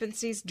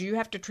discrepancies? Do you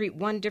have to treat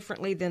one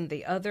differently than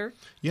the other?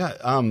 Yeah.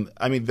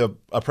 The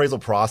appraisal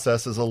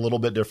process is a little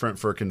bit different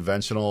for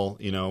conventional.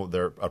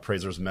 Their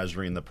appraisers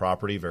measuring the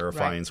property,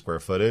 verifying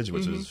square footage,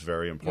 which is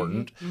very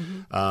important.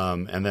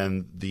 And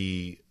then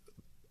the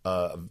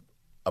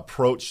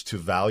approach to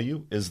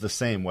value is the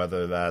same,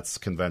 whether that's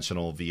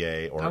conventional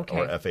VA or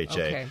FHA.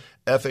 Okay.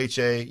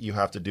 FHA, you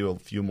have to do a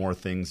few more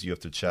things. You have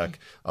to check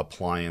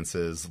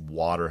appliances,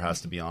 water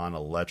has to be on,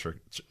 electric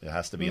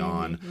has to be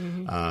on.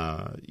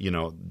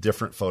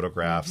 Different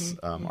photographs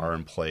are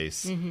in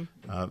place.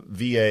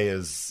 VA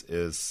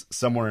is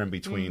somewhere in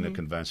between the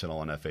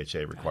conventional and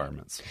FHA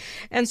requirements.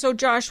 And so,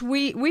 Josh,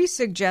 we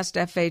suggest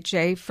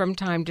FHA from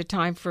time to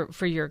time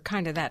for your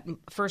kind of that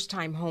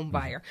first-time home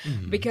buyer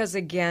because,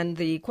 again,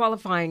 the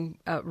qualifying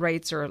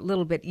rates are a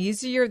little bit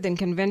easier than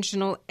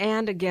conventional,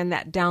 and, again,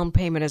 that down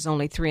payment is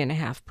only 3.5%.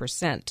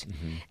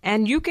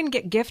 And you can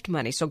get gift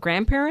money. So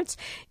grandparents,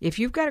 if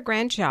you've got a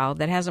grandchild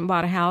that hasn't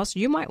bought a house,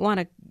 you might want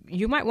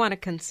to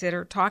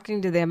consider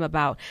talking to them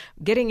about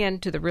getting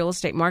into the real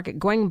estate market,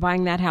 going and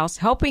buying that house,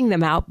 helping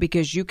them out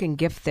because you can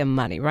gift them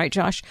money. Right,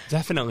 Josh?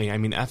 Definitely.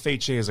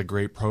 FHA is a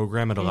great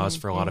program. It allows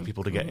for a lot of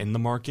people to get in the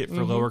market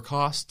for lower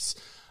costs.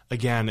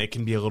 Again, it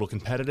can be a little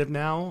competitive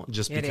now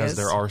just because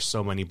there are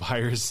so many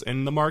buyers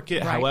in the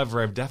market. Right.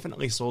 However, I've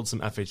definitely sold some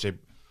FHA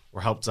or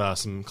helped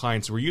some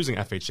clients who were using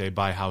FHA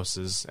buy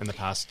houses in the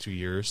past 2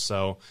 years.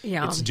 So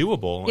it's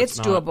doable. It's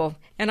doable.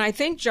 And I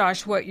think,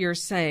 Josh, what you're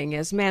saying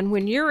is, man,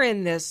 when you're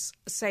in this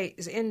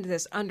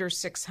under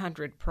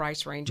 600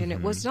 price range, and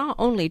it was not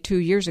only 2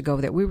 years ago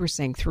that we were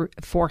saying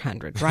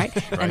 400,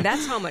 right? And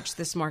that's how much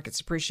this market's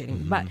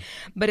appreciating.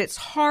 But it's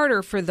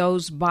harder for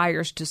those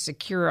buyers to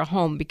secure a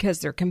home because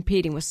they're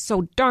competing with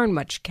so darn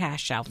much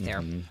cash out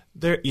there.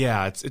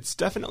 It's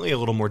definitely a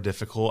little more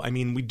difficult.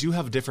 We do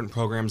have different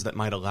programs that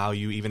might allow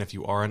you, even if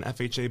you are an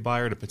FHA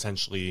buyer, to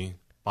potentially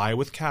buy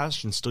with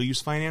cash and still use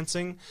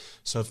financing.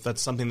 So if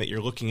that's something that you're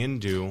looking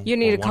into, you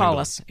need to call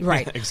us.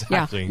 Right.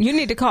 Exactly. Yeah. You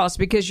need to call us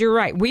because you're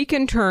right. We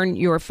can turn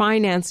your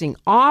financing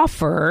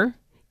offer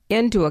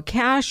into a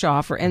cash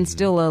offer and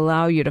still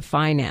allow you to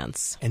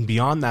finance. And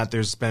beyond that,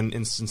 there's been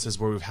instances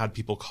where we've had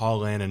people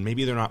call in and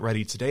maybe they're not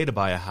ready today to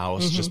buy a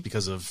house just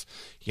because of,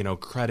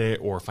 credit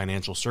or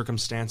financial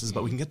circumstances,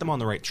 but we can get them on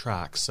the right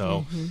track.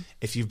 So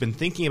if you've been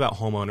thinking about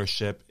home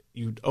ownership,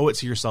 you owe it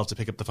to yourself to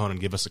pick up the phone and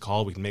give us a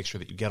call. We can make sure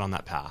that you get on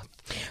that path.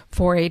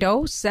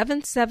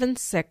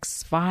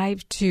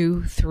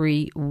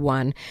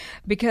 480-776-5231.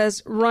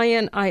 Because,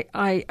 Ryan,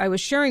 I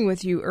was sharing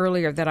with you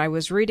earlier that I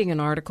was reading an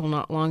article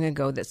not long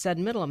ago that said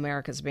Middle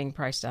America is being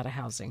priced out of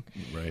housing.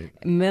 Right.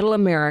 Middle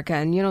America,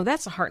 and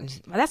that's a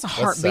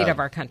heartbeat of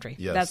our country.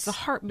 Yes. That's the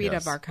heartbeat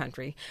of our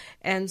country.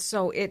 And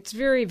so it's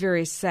very,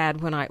 very sad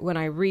when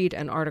I read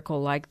an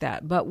article like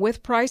that. But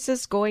with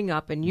prices going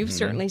up, and you've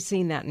certainly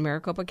seen that in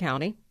Maricopa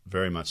County,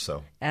 Very much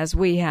so. as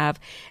we have,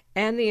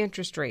 and the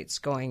interest rates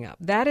going up.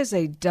 That is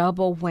a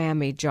double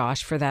whammy,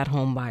 Josh, for that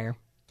home buyer.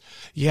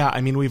 Yeah,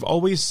 I mean, we've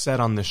always said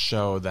on this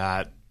show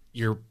that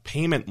your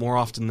payment more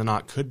often than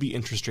not could be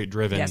interest rate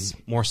driven, Yes.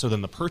 more so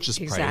than the purchase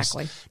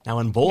Exactly. price. Now,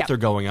 when both Yep. are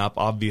going up,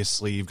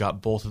 obviously you've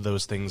got both of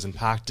those things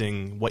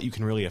impacting what you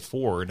can really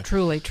afford.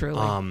 Truly.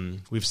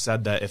 We've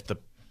said that if the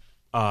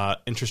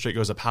interest rate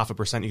goes up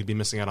 0.5%, you could be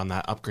missing out on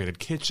that upgraded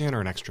kitchen or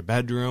an extra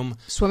bedroom.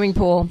 Swimming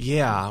pool.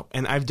 Yeah,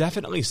 and I've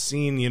definitely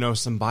seen,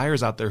 some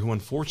buyers out there who,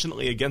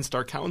 unfortunately, against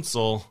our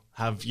counsel,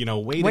 have,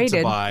 waited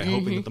to buy,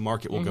 hoping that the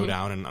market will go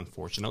down, and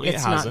unfortunately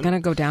It's it hasn't. not going to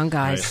go down,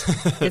 guys.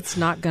 It's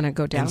not going to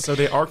go down. And so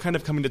they are kind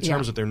of coming to terms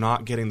Yeah. that they're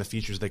not getting the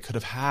features they could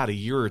have had a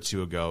year or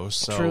two ago.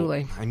 So,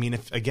 Truly. I mean,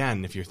 if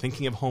you're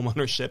thinking of home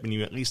ownership and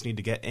you at least need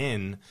to get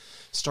in,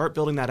 start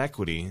building that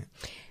equity.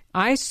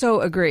 I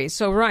so agree.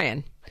 So,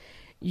 Ryan,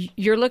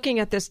 you're looking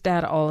at this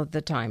data all of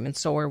the time, and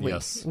so are we.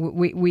 Yes.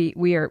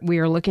 We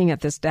are looking at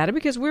this data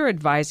because we're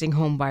advising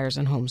home buyers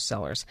and home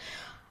sellers.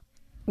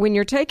 When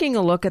you're taking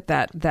a look at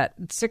that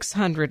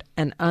 600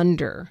 and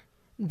under,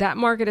 that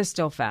market is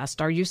still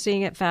fast. Are you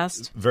seeing it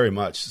fast? Very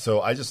much. So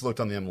I just looked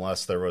on the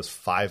MLS. There was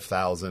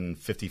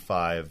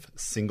 5,055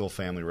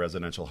 single-family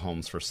residential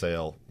homes for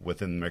sale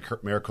within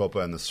Maricopa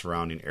and the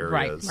surrounding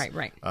areas.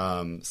 Right.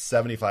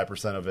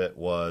 75% of it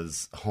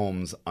was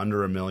homes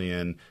under $1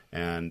 million,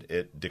 and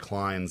it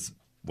declines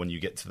when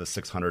you get to the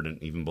 600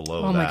 and even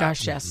below that. Oh, my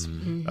gosh, yes.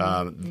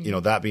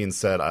 That being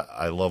said,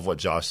 I love what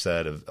Josh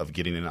said of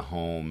getting in a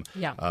home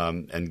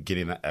and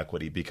getting that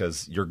equity,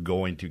 because you're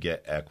going to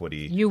get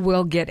equity. You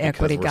will get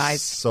equity, because we're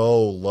guys.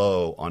 so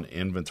low on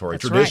inventory.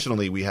 That's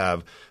Traditionally, we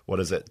have,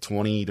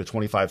 20 to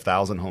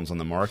 25,000 homes on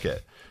the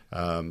market.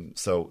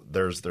 So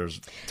there's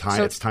time.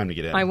 So it's time to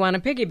get in. I want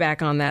to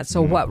piggyback on that.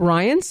 So what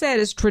Ryan said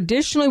is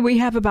traditionally we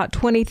have about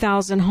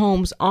 20,000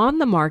 homes on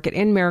the market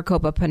in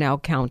Maricopa, Pinal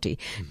County.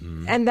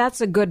 And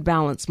that's a good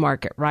balanced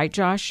market, right,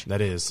 Josh?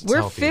 That is. It's We're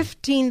healthy.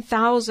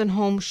 15,000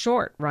 homes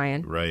short,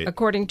 Ryan. Right.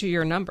 According to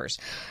your numbers.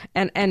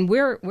 And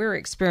we're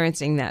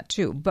experiencing that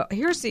too. But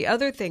here's the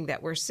other thing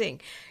that we're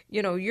seeing.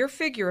 Your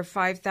figure of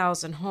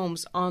 5,000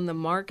 homes on the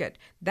market,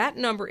 that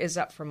number is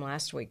up from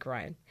last week,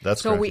 Ryan.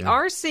 That's so correct, we yeah.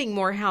 are seeing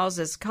more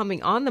houses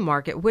coming on the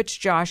market, which,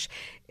 Josh,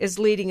 is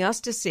leading us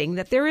to seeing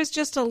that there is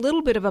just a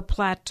little bit of a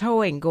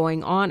plateauing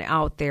going on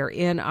out there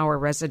in our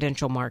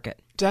residential market.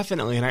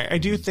 Definitely, and I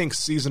do think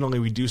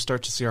seasonally we do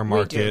start to see our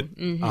market,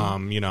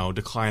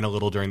 decline a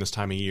little during this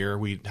time of year.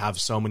 We have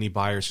so many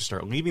buyers who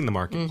start leaving the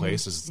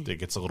marketplace as it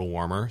gets a little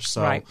warmer.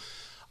 So Right.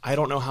 I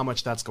don't know how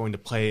much that's going to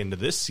play into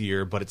this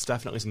year, but it's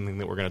definitely something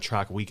that we're going to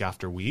track week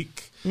after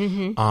week.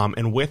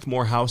 And with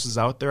more houses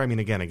out there, I mean,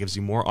 again, it gives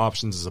you more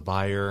options as a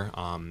buyer.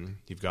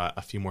 You've got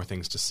a few more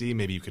things to see.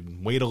 Maybe you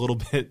could wait a little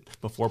bit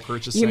before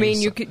purchasing. You mean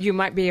you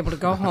might be able to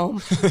go home,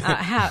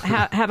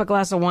 have a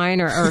glass of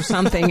wine or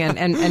something,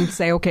 and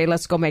say, okay,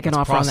 let's go make an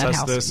offer on that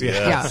process house. this,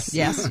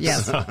 yes.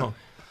 Yes. So-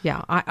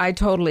 Yeah, I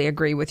totally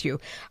agree with you.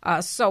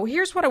 So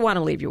here's what I want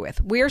to leave you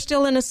with. We are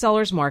still in a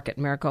seller's market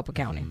in Maricopa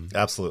County.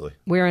 Absolutely.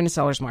 We're in a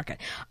seller's market.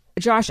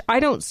 Josh,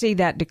 I don't see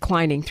that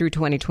declining through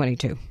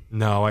 2022.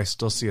 No, I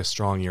still see a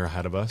strong year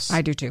ahead of us.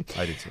 I do too.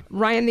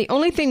 Ryan, the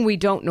only thing we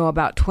don't know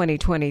about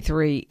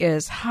 2023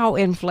 is how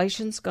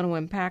inflation's going to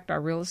impact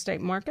our real estate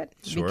market.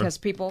 Sure. Because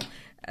people,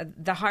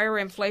 the higher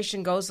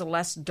inflation goes, the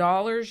less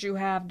dollars you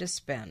have to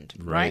spend,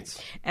 right?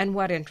 And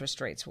what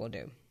interest rates will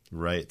do.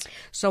 Right.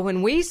 So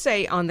when we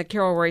say on the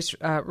Carol Royce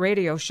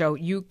radio show,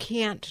 you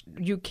can't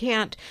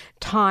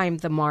time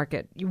the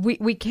market.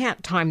 We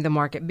can't time the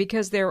market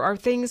because there are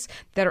things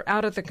that are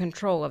out of the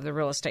control of the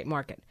real estate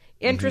market.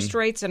 Interest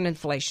rates and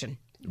inflation.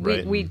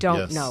 Right. We don't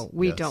Yes. know.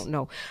 We don't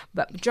know.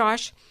 But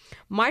Josh,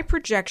 my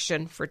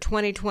projection for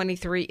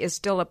 2023 is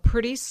still a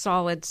pretty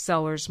solid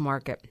seller's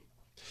market.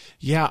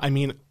 Yeah, I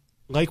mean,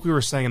 like we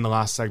were saying in the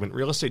last segment,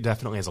 real estate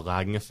definitely has a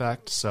lagging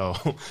effect. So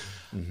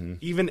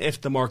even if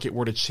the market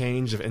were to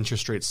change, if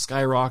interest rates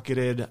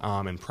skyrocketed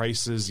and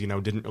prices,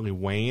 didn't really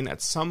wane,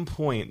 at some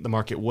point the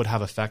market would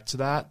have effect to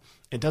that.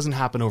 It doesn't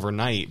happen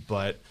overnight,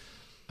 but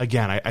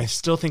again, I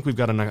still think we've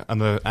got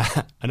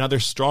another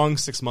strong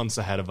 6 months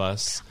ahead of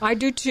us. I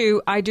do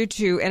too,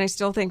 and I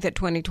still think that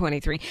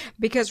 2023,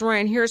 because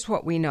Ryan, here's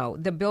what we know.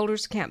 The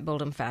builders can't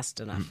build them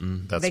fast enough.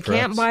 That's they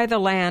correct. can't buy the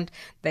land,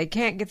 they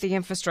can't get the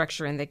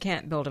infrastructure, and they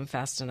can't build them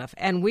fast enough.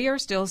 And we are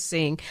still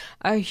seeing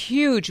a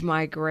huge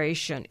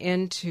migration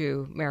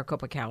into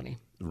Maricopa County.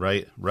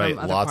 Right. from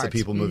other Lots of parts.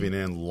 people moving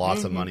in,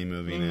 lots of money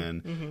moving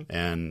in,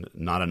 and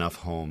not enough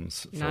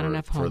homes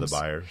for the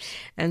buyers.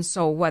 And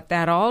so what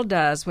that all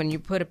does, when you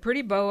put a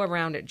pretty bow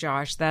around it,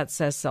 Josh, that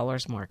says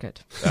seller's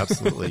market.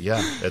 Absolutely,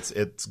 yeah.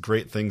 It's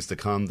great things to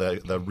come.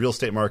 The real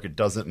estate market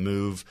doesn't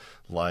move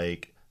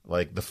like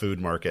the food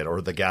market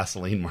or the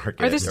gasoline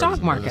market Or the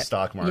stock market. Or the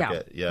stock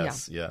market. Yeah.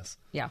 Yes.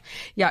 Yeah.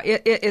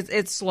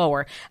 It's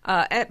slower.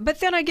 But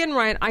then again,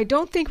 Ryan, I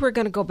don't think we're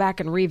going to go back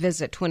and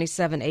revisit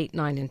 27, 8,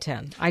 9, and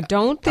 10. I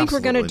don't think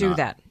we're going to do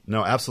that.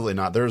 No, absolutely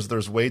not.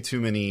 There's way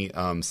too many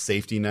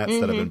safety nets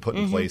that have been put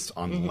in place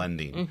on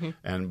lending.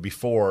 And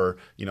before,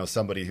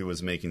 somebody who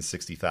was making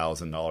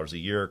 $60,000 a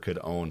year could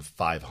own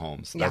 5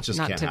 homes. That just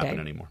can't happen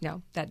anymore.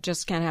 No, that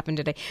just can't happen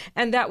today.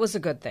 And that was a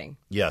good thing.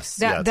 Yes,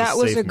 that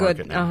was a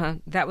good.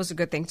 That was a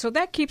good thing. So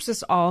that keeps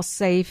us all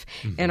safe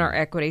in our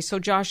equity. So,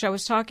 Josh, I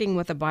was talking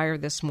with a buyer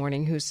this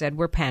morning who said,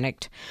 we're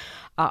panicked.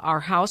 Our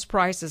house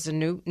prices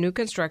in new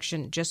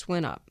construction just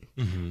went up,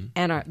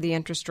 and the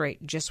interest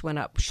rate just went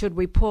up. Should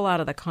we pull out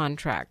of the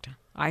contract?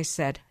 I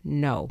said,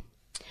 no.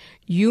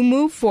 You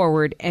move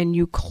forward and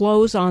you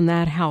close on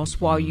that house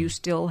while you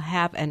still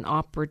have an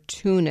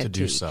opportunity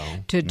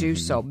to do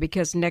so,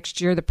 because next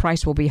year the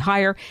price will be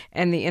higher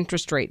and the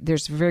interest rate,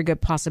 there's a very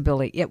good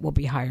possibility it will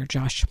be higher,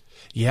 Josh.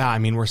 Yeah, I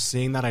mean, we're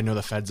seeing that. I know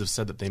the feds have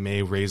said that they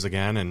may raise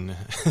again, and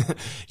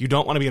you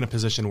don't want to be in a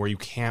position where you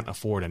can't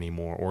afford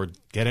anymore or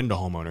get into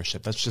home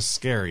ownership. That's just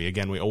scary.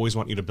 Again, we always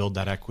want you to build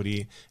that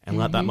equity and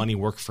let that money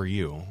work for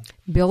you.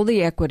 Build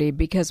the equity,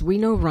 because we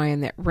know, Ryan,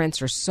 that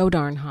rents are so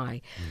darn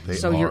high.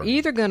 You're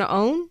either going to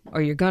own,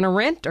 or you're going to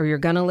rent, or you're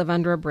going to live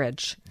under a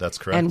bridge. That's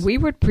correct. And we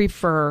would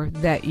prefer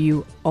that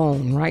you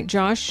own, right,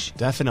 Josh?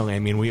 Definitely. I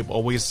mean, we've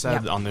always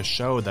said on this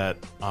show that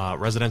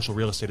residential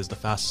real estate is the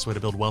fastest way to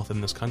build wealth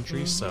in this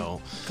country.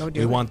 So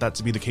we want that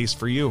to be the case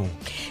for you.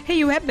 Hey,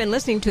 you have been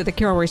listening to the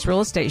Carol Royce Real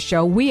Estate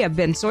Show. We have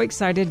been so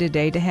excited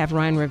today to have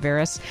Ryan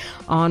Riveras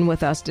on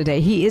with us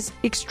today. He is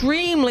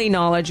extremely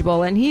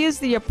knowledgeable, and he is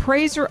the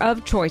appraiser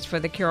of choice for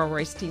the Carol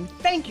Royce team.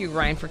 Thank you,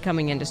 Ryan, for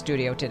coming into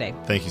studio today.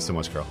 Thank you so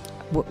much, Carol.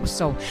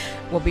 So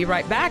we'll be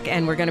right back,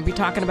 and we're going to be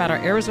talking about our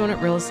Arizona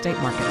real estate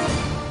market.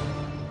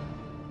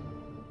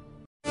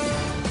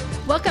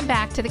 Welcome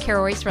back to the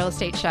Carol Royce Real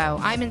Estate Show.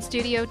 I'm in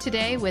studio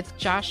today with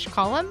Josh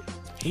Collum.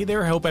 Hey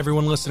there. I hope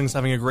everyone listening is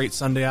having a great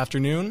Sunday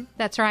afternoon.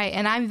 That's right.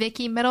 And I'm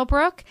Vicki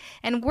Middlebrook,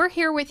 and we're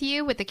here with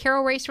you with the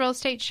Carol Royce Real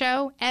Estate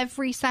Show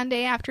every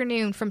Sunday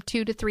afternoon from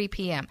 2 to 3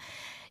 p.m.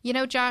 You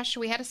know, Josh,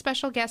 we had a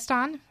special guest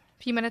on a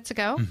few minutes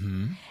ago,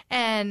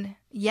 and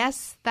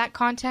yes, that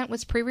content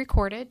was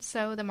pre-recorded,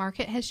 so the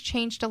market has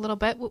changed a little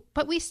bit,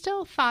 but we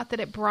still thought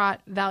that it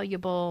brought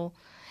valuable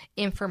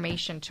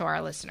information to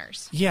our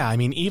listeners. Yeah, I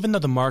mean, even though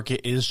the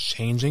market is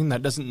changing,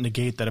 that doesn't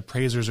negate that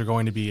appraisers are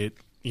going to be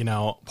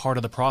part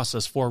of the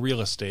process for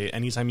real estate.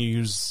 Anytime you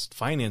use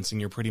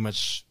financing, you're pretty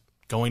much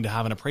going to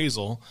have an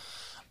appraisal.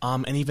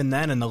 And even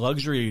then, in the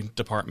luxury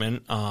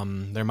department,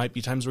 there might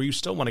be times where you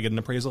still want to get an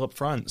appraisal up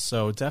front.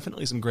 So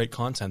definitely some great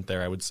content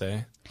there, I would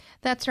say.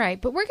 That's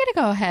right. But we're going to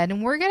go ahead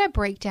and we're going to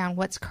break down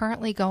what's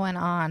currently going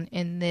on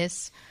in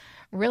this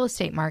real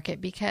estate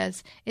market,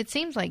 because it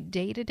seems like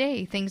day to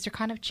day things are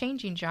kind of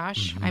changing,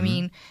 Josh. I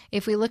mean,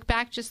 if we look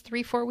back just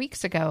 3-4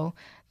 weeks ago,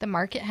 the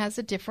market has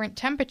a different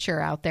temperature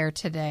out there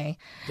today.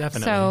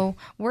 Definitely. So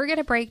we're going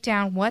to break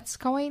down what's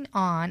going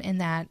on in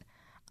that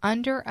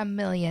under $1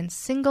 million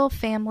single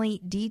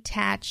family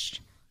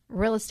detached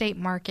real estate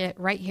market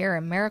right here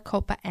in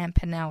Maricopa and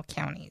Pinal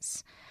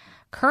counties.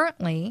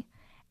 Currently,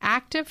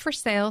 active for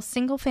sale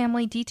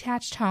single-family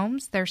detached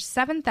homes, there's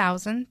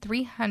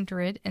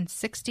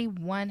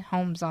 7,361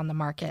 homes on the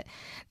market.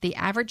 The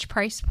average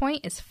price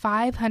point is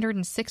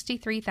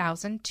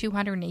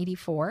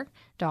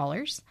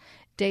 $563,284.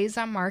 Days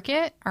on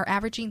market are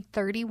averaging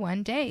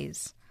 31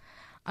 days.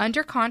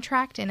 Under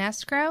contract in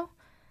escrow,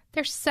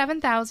 there's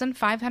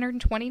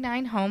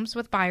 7,529 homes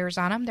with buyers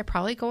on them. They're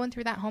probably going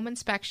through that home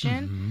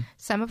inspection.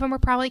 Some of them are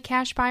probably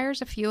cash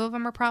buyers. A few of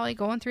them are probably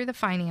going through the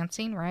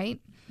financing,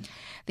 right?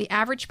 The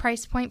average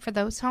price point for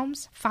those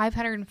homes,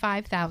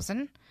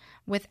 $505,000,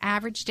 with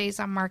average days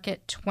on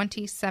market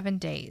 27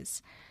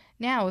 days.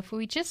 Now, if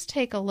we just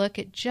take a look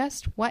at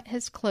just what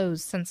has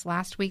closed since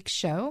last week's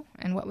show,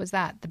 and what was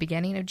that, the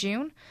beginning of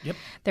June? Yep.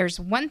 There's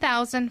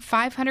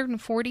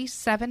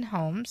 1,547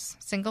 homes,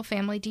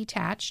 single-family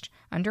detached,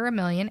 under $1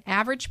 million.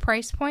 Average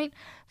price point,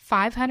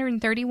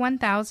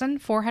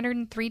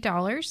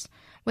 $531,403,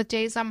 with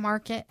days on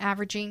market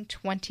averaging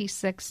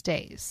 26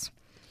 days.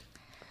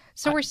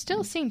 So we're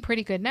still seeing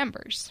pretty good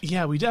numbers.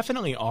 Yeah, we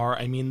definitely are.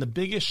 I mean, the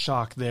biggest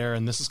shock there,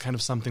 and this is kind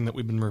of something that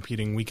we've been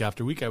repeating week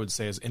after week, I would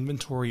say, is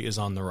inventory is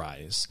on the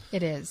rise.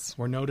 It is.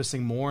 We're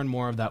noticing more and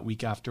more of that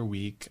week after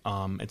week.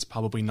 It's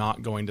probably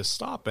not going to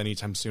stop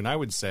anytime soon, I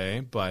would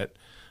say. But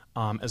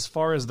as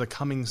far as the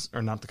comings,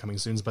 or not the coming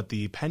soons, but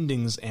the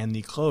pendings and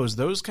the close,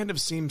 those kind of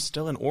seem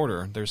still in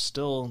order. There's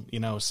still,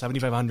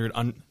 7,500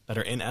 that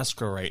are in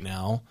escrow right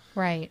now.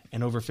 Right.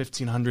 And over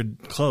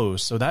 1,500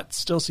 closed. So that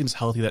still seems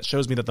healthy. That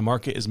shows me that the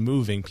market is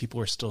moving. People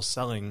are still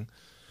selling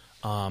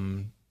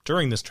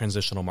during this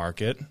transitional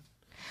market.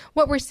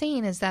 What we're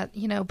seeing is that,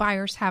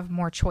 buyers have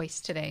more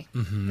choice today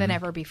than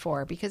ever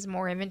before because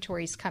more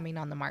inventory is coming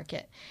on the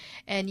market.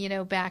 And,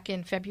 back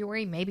in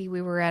February, maybe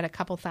we were at a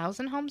couple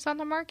thousand homes on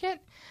the market.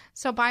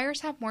 So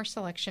buyers have more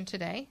selection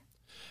today.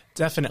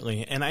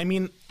 Definitely. And I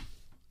mean,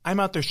 I'm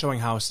out there showing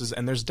houses,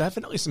 and there's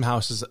definitely some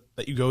houses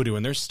that you go to,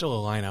 and there's still a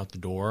line out the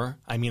door.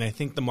 I mean, I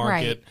think the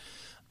market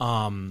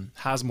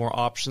has more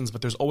options,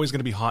 but there's always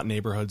going to be hot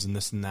neighborhoods and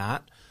this and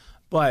that.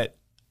 But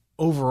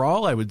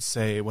overall, I would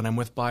say when I'm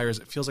with buyers,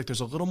 it feels like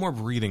there's a little more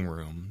breathing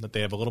room, that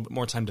they have a little bit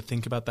more time to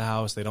think about the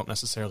house. They don't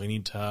necessarily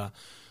need to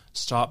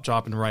stop,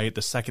 drop, and right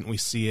the second we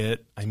see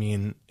it. I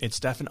mean, it's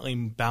definitely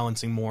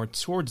balancing more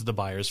towards the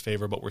buyer's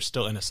favor, but we're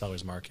still in a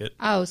seller's market.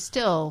 Oh,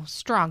 still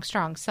strong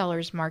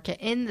seller's market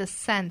in the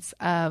sense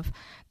of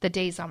the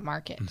days on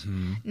market.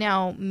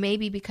 Now,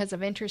 maybe because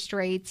of interest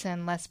rates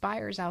and less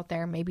buyers out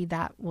there, maybe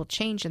that will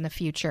change in the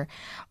future.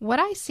 What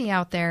I see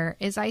out there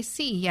is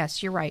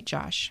yes, you're right,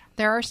 Josh.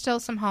 There are still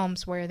some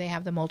homes where they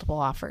have the multiple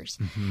offers.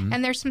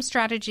 And there's some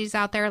strategies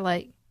out there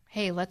like,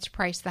 hey, let's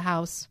price the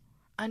house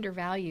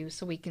undervalue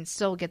so we can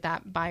still get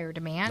that buyer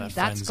demand.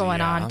 That's going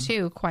on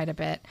too quite a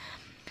bit.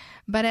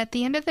 But at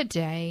the end of the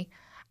day,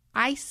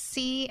 I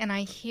see and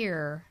I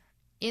hear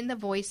in the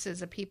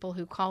voices of people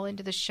who call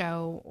into the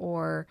show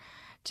or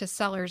to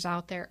sellers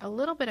out there a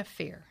little bit of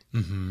fear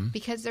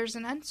because there's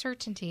an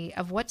uncertainty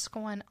of what's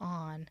going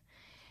on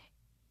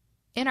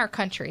in our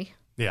country,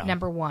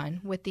 number one,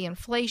 with the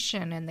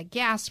inflation and the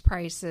gas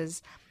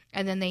prices.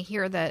 And then they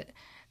hear that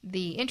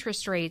the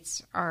interest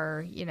rates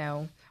are,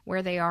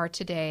 where they are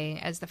today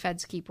as the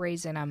feds keep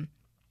raising them.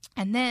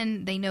 And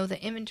then they know the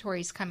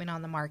inventory is coming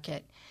on the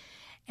market.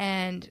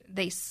 And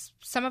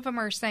some of them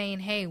are saying,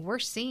 hey, we're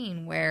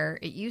seeing where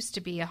it used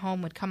to be a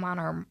home would come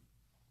on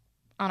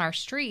our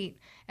street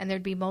and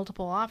there'd be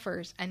multiple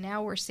offers. And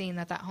now we're seeing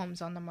that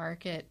home's on the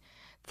market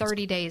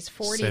 30 days,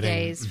 40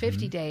 days,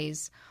 50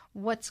 days.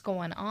 What's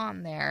going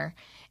on there?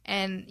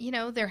 And,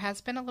 there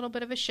has been a little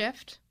bit of a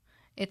shift.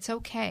 It's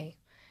okay.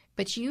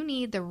 But you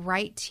need the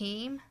right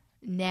team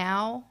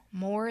now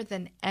more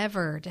than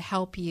ever to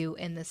help you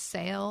in the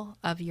sale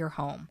of your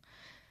home.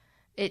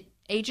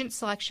 Agent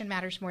selection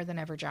matters more than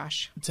ever,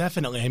 Josh.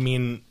 Definitely. I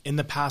mean, in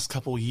the past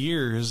couple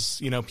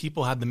years,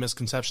 people had the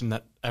misconception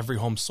that every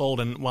home sold.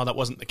 And while that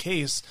wasn't the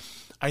case,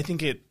 I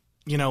think it,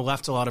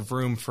 left a lot of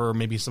room for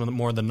maybe some of the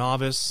more the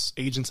novice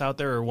agents out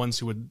there or ones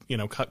who would,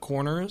 cut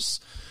corners.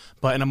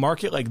 But in a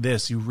market like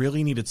this, you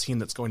really need a team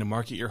that's going to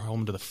market your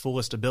home to the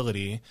fullest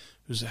ability,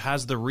 who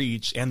has the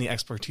reach and the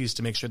expertise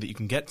to make sure that you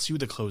can get to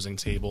the closing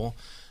table.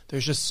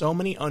 There's just so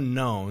many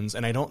unknowns,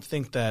 and I don't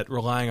think that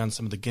relying on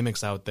some of the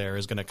gimmicks out there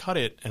is going to cut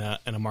it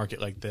in a market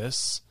like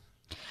this.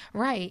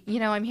 Right.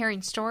 I'm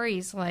hearing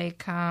stories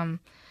like, there's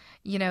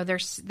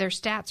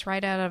stats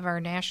right out of our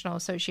National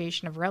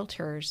Association of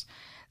Realtors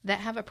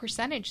that have a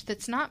percentage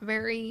that's not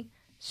very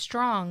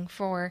strong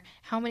for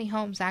how many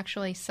homes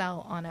actually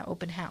sell on an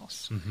open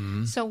house.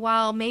 So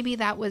while maybe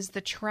that was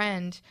the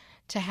trend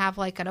to have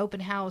like an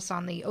open house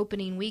on the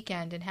opening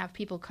weekend and have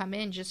people come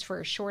in just for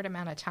a short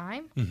amount of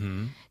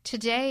time,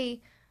 today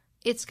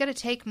it's going to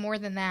take more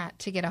than that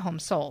to get a home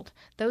sold.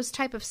 Those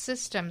type of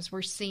systems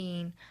we're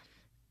seeing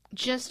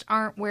just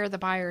aren't where the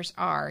buyers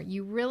are.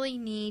 You really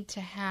need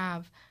to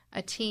have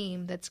a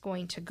team that's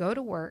going to go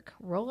to work,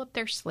 roll up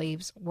their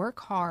sleeves, work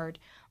hard,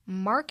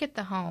 market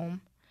the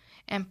home,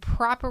 and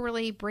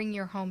properly bring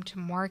your home to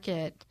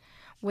market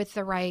with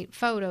the right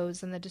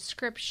photos and the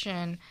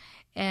description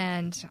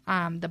and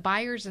the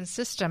buyers and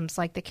systems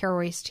like the Carol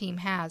Royce team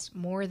has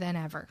more than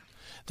ever.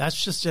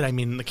 That's just it. I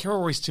mean, the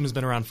Carol Royce team has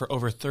been around for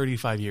over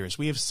 35 years.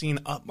 We have seen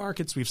up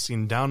markets, we've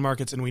seen down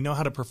markets, and we know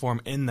how to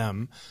perform in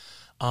them.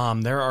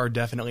 There are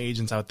definitely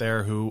agents out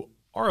there who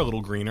are a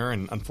little greener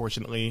and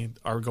unfortunately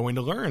are going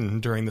to learn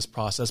during this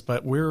process,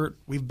 but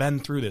we've been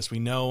through this. We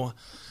know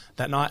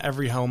that not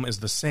every home is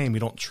the same. We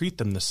don't treat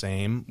them the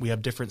same. We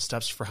have different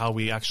steps for how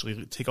we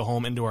actually take a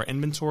home into our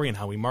inventory and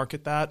how we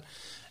market that.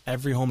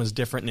 Every home is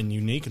different and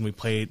unique, and we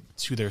play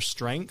to their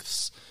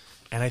strengths.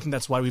 And I think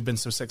that's why we've been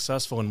so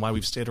successful and why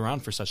we've stayed around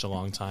for such a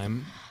long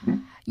time.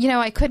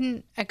 I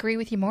couldn't agree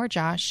with you more,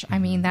 Josh. I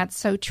mean, that's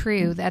so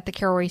true. At the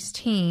Carol Royce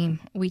team,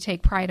 we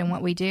take pride in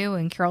what we do.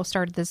 And Carol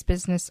started this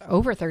business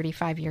over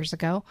 35 years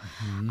ago.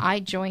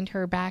 I joined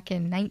her back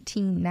in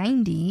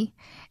 1990.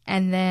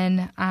 And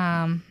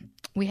then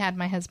we had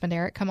my husband,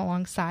 Eric, come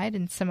alongside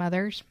and some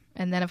others.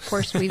 And then, of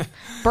course, I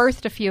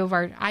birthed a few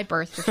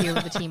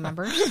of the team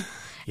members.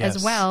 Yes.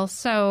 As well.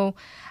 So,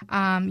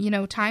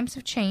 times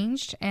have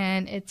changed,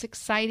 and it's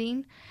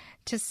exciting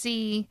to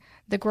see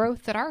the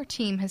growth that our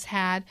team has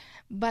had.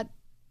 But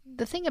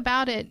the thing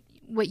about it,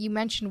 what you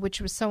mentioned, which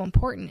was so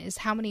important, is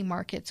how many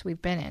markets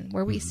we've been in,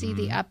 where we see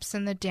the ups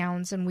and the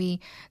downs, and we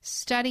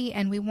study,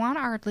 and we want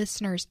our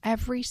listeners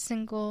every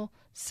single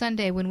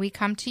Sunday when we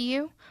come to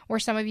you, or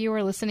some of you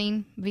are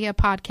listening via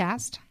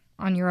podcast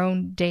on your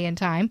own day and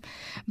time,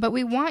 but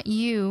we want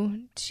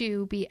you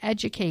to be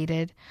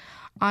educated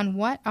on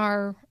what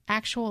our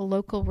actual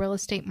local real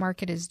estate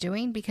market is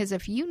doing, because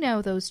if you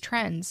know those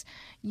trends,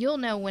 you'll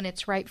know when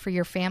it's right for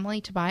your family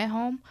to buy a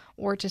home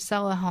or to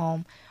sell a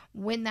home,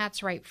 when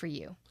that's right for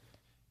you.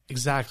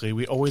 Exactly.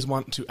 We always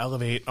want to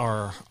elevate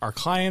our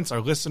clients,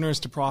 our listeners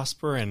to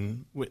prosper,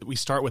 and we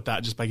start with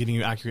that just by giving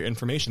you accurate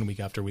information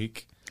week after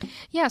week.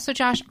 Yeah, so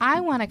Josh,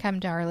 I want to come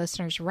to our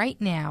listeners right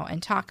now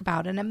and talk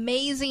about an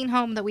amazing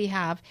home that we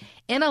have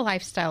in a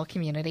lifestyle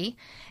community.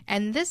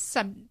 And this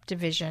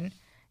subdivision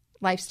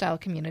lifestyle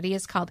community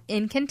is called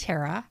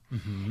Encantera.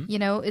 Mm-hmm. You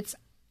know, it's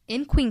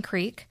in Queen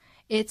Creek.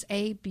 It's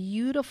a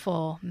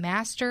beautiful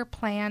master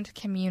planned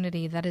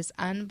community that is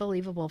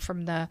unbelievable.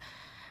 From the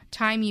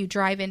time you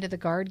drive into the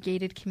guard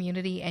gated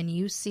community and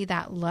you see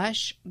that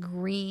lush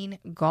green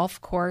golf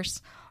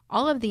course,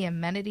 all of the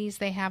amenities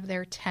they have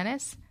there,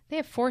 tennis. They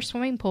have 4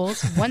 swimming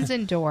pools. One's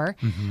indoor.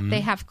 Mm-hmm.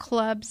 They have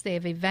clubs. They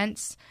have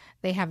events.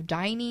 They have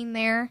dining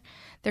there.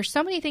 There's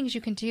so many things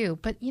you can do.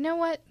 But you know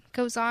what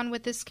goes on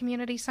with this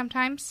community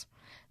sometimes?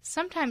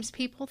 Sometimes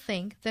people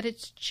think that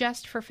it's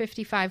just for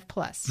 55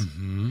 plus.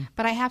 Mm-hmm.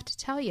 But I have to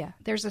tell you,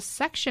 there's a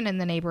section in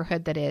the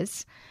neighborhood that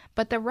is,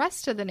 but the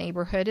rest of the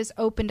neighborhood is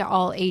open to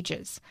all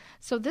ages.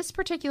 So this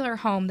particular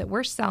home that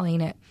we're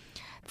selling at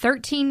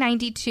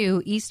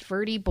 1392 East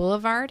Verde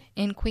Boulevard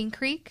in Queen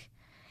Creek,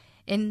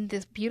 in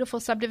this beautiful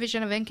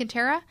subdivision of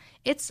Encantera,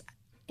 it's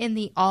in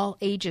the all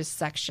ages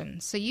section.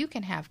 So you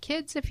can have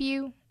kids if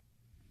you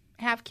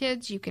have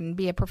kids. You can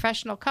be a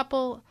professional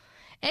couple.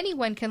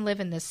 Anyone can live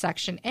in this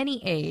section,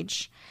 any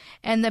age.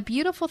 And the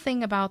beautiful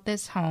thing about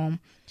this home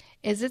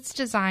is it's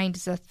designed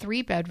as a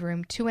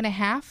 3-bedroom,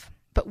 2.5.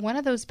 But one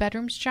of those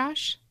bedrooms,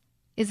 Josh,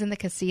 is in the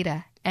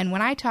casita. And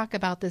when I talk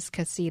about this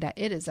casita,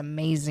 it is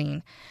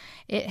amazing.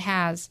 It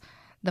has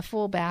the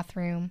full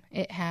bathroom.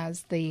 It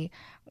has the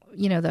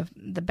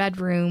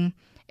bedroom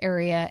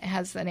area. It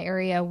has an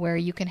area where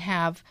you can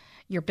have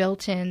your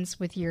built-ins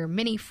with your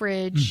mini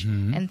fridge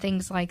and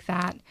things like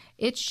that.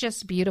 It's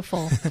just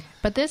beautiful.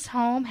 But this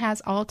home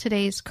has all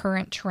today's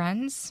current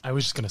trends. I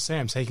was just going to say,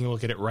 I'm taking a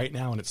look at it right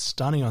now, and it's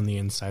stunning on the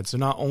inside. So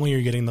not only are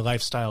you getting the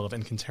lifestyle of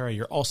Encantera,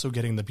 you're also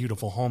getting the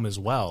beautiful home as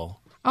well.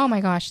 Oh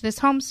my gosh, this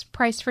home's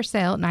priced for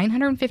sale at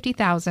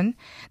 $950,000.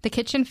 The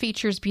kitchen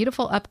features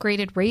beautiful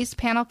upgraded raised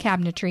panel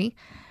cabinetry,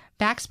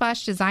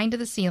 backsplash designed to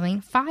the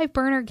ceiling,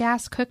 5-burner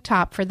gas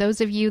cooktop for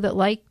those of you that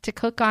like to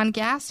cook on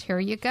gas. Here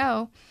you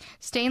go.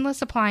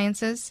 Stainless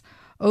appliances,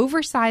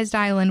 oversized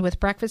island with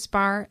breakfast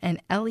bar, and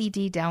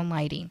LED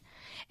downlighting.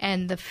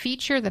 And the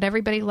feature that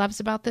everybody loves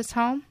about this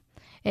home,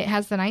 it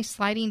has the nice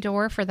sliding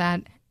door for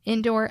that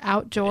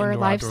indoor-outdoor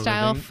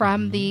lifestyle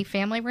from the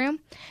family room.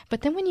 But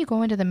then when you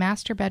go into the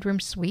master bedroom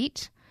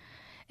suite,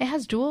 it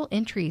has dual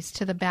entries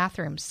to the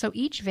bathrooms. So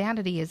each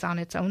vanity is on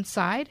its own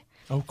side.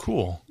 Oh,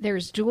 cool.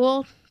 There's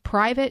dual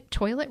private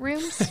toilet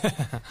rooms.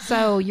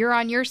 So you're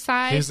on your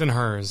side. His and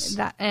hers.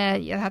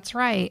 Yeah, that's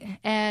right.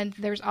 And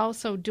there's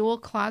also dual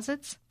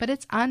closets, but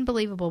it's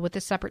unbelievable with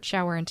the separate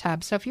shower and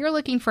tub. So if you're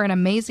looking for an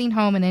amazing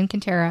home in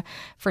Encantera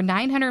for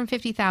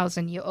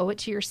 $950,000, you owe it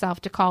to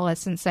yourself to call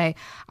us and say,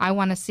 I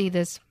want to see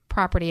this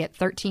property at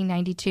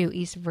 1392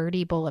 East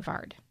Verde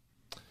Boulevard.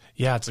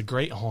 Yeah, it's a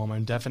great home.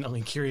 I'm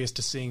definitely curious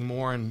to seeing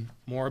more and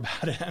more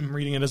about it. I'm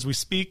reading it as we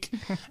speak.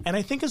 And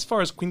I think as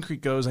far as Queen Creek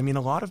goes, I mean,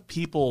 a lot of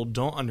people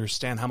don't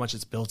understand how much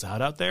it's built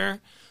out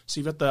there. So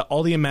you've got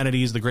all the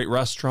amenities, the great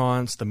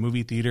restaurants, the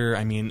movie theater.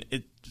 I mean,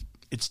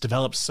 it's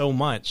developed so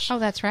much. Oh,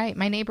 that's right.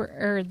 My neighbor,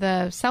 or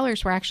the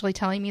sellers, were actually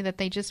telling me that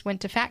they just went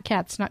to Fat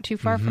Cats not too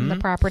far from the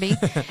property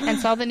and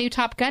saw the new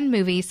Top Gun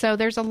movie. So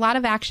there's a lot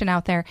of action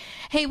out there.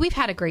 Hey, we've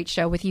had a great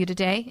show with you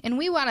today, and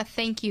we want to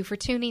thank you for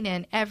tuning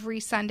in every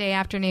Sunday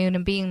afternoon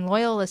and being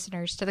loyal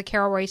listeners to the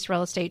Carol Royce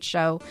Real Estate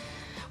Show.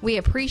 We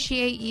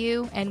appreciate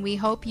you, and we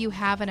hope you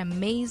have an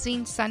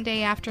amazing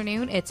Sunday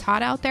afternoon. It's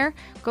hot out there.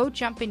 Go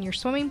jump in your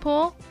swimming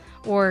pool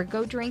or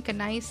go drink a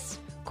nice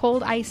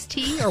cold iced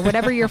tea or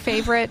whatever your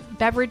favorite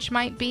beverage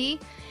might be,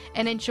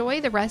 and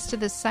enjoy the rest of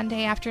this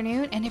Sunday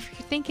afternoon. And if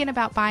you're thinking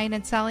about buying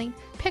and selling,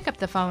 pick up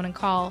the phone and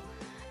call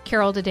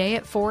Carol today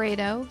at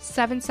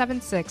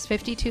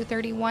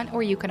 480-776-5231,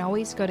 or you can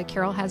always go to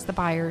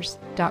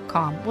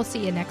carolhasthebuyers.com. We'll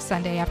see you next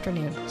Sunday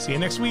afternoon. See you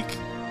next week.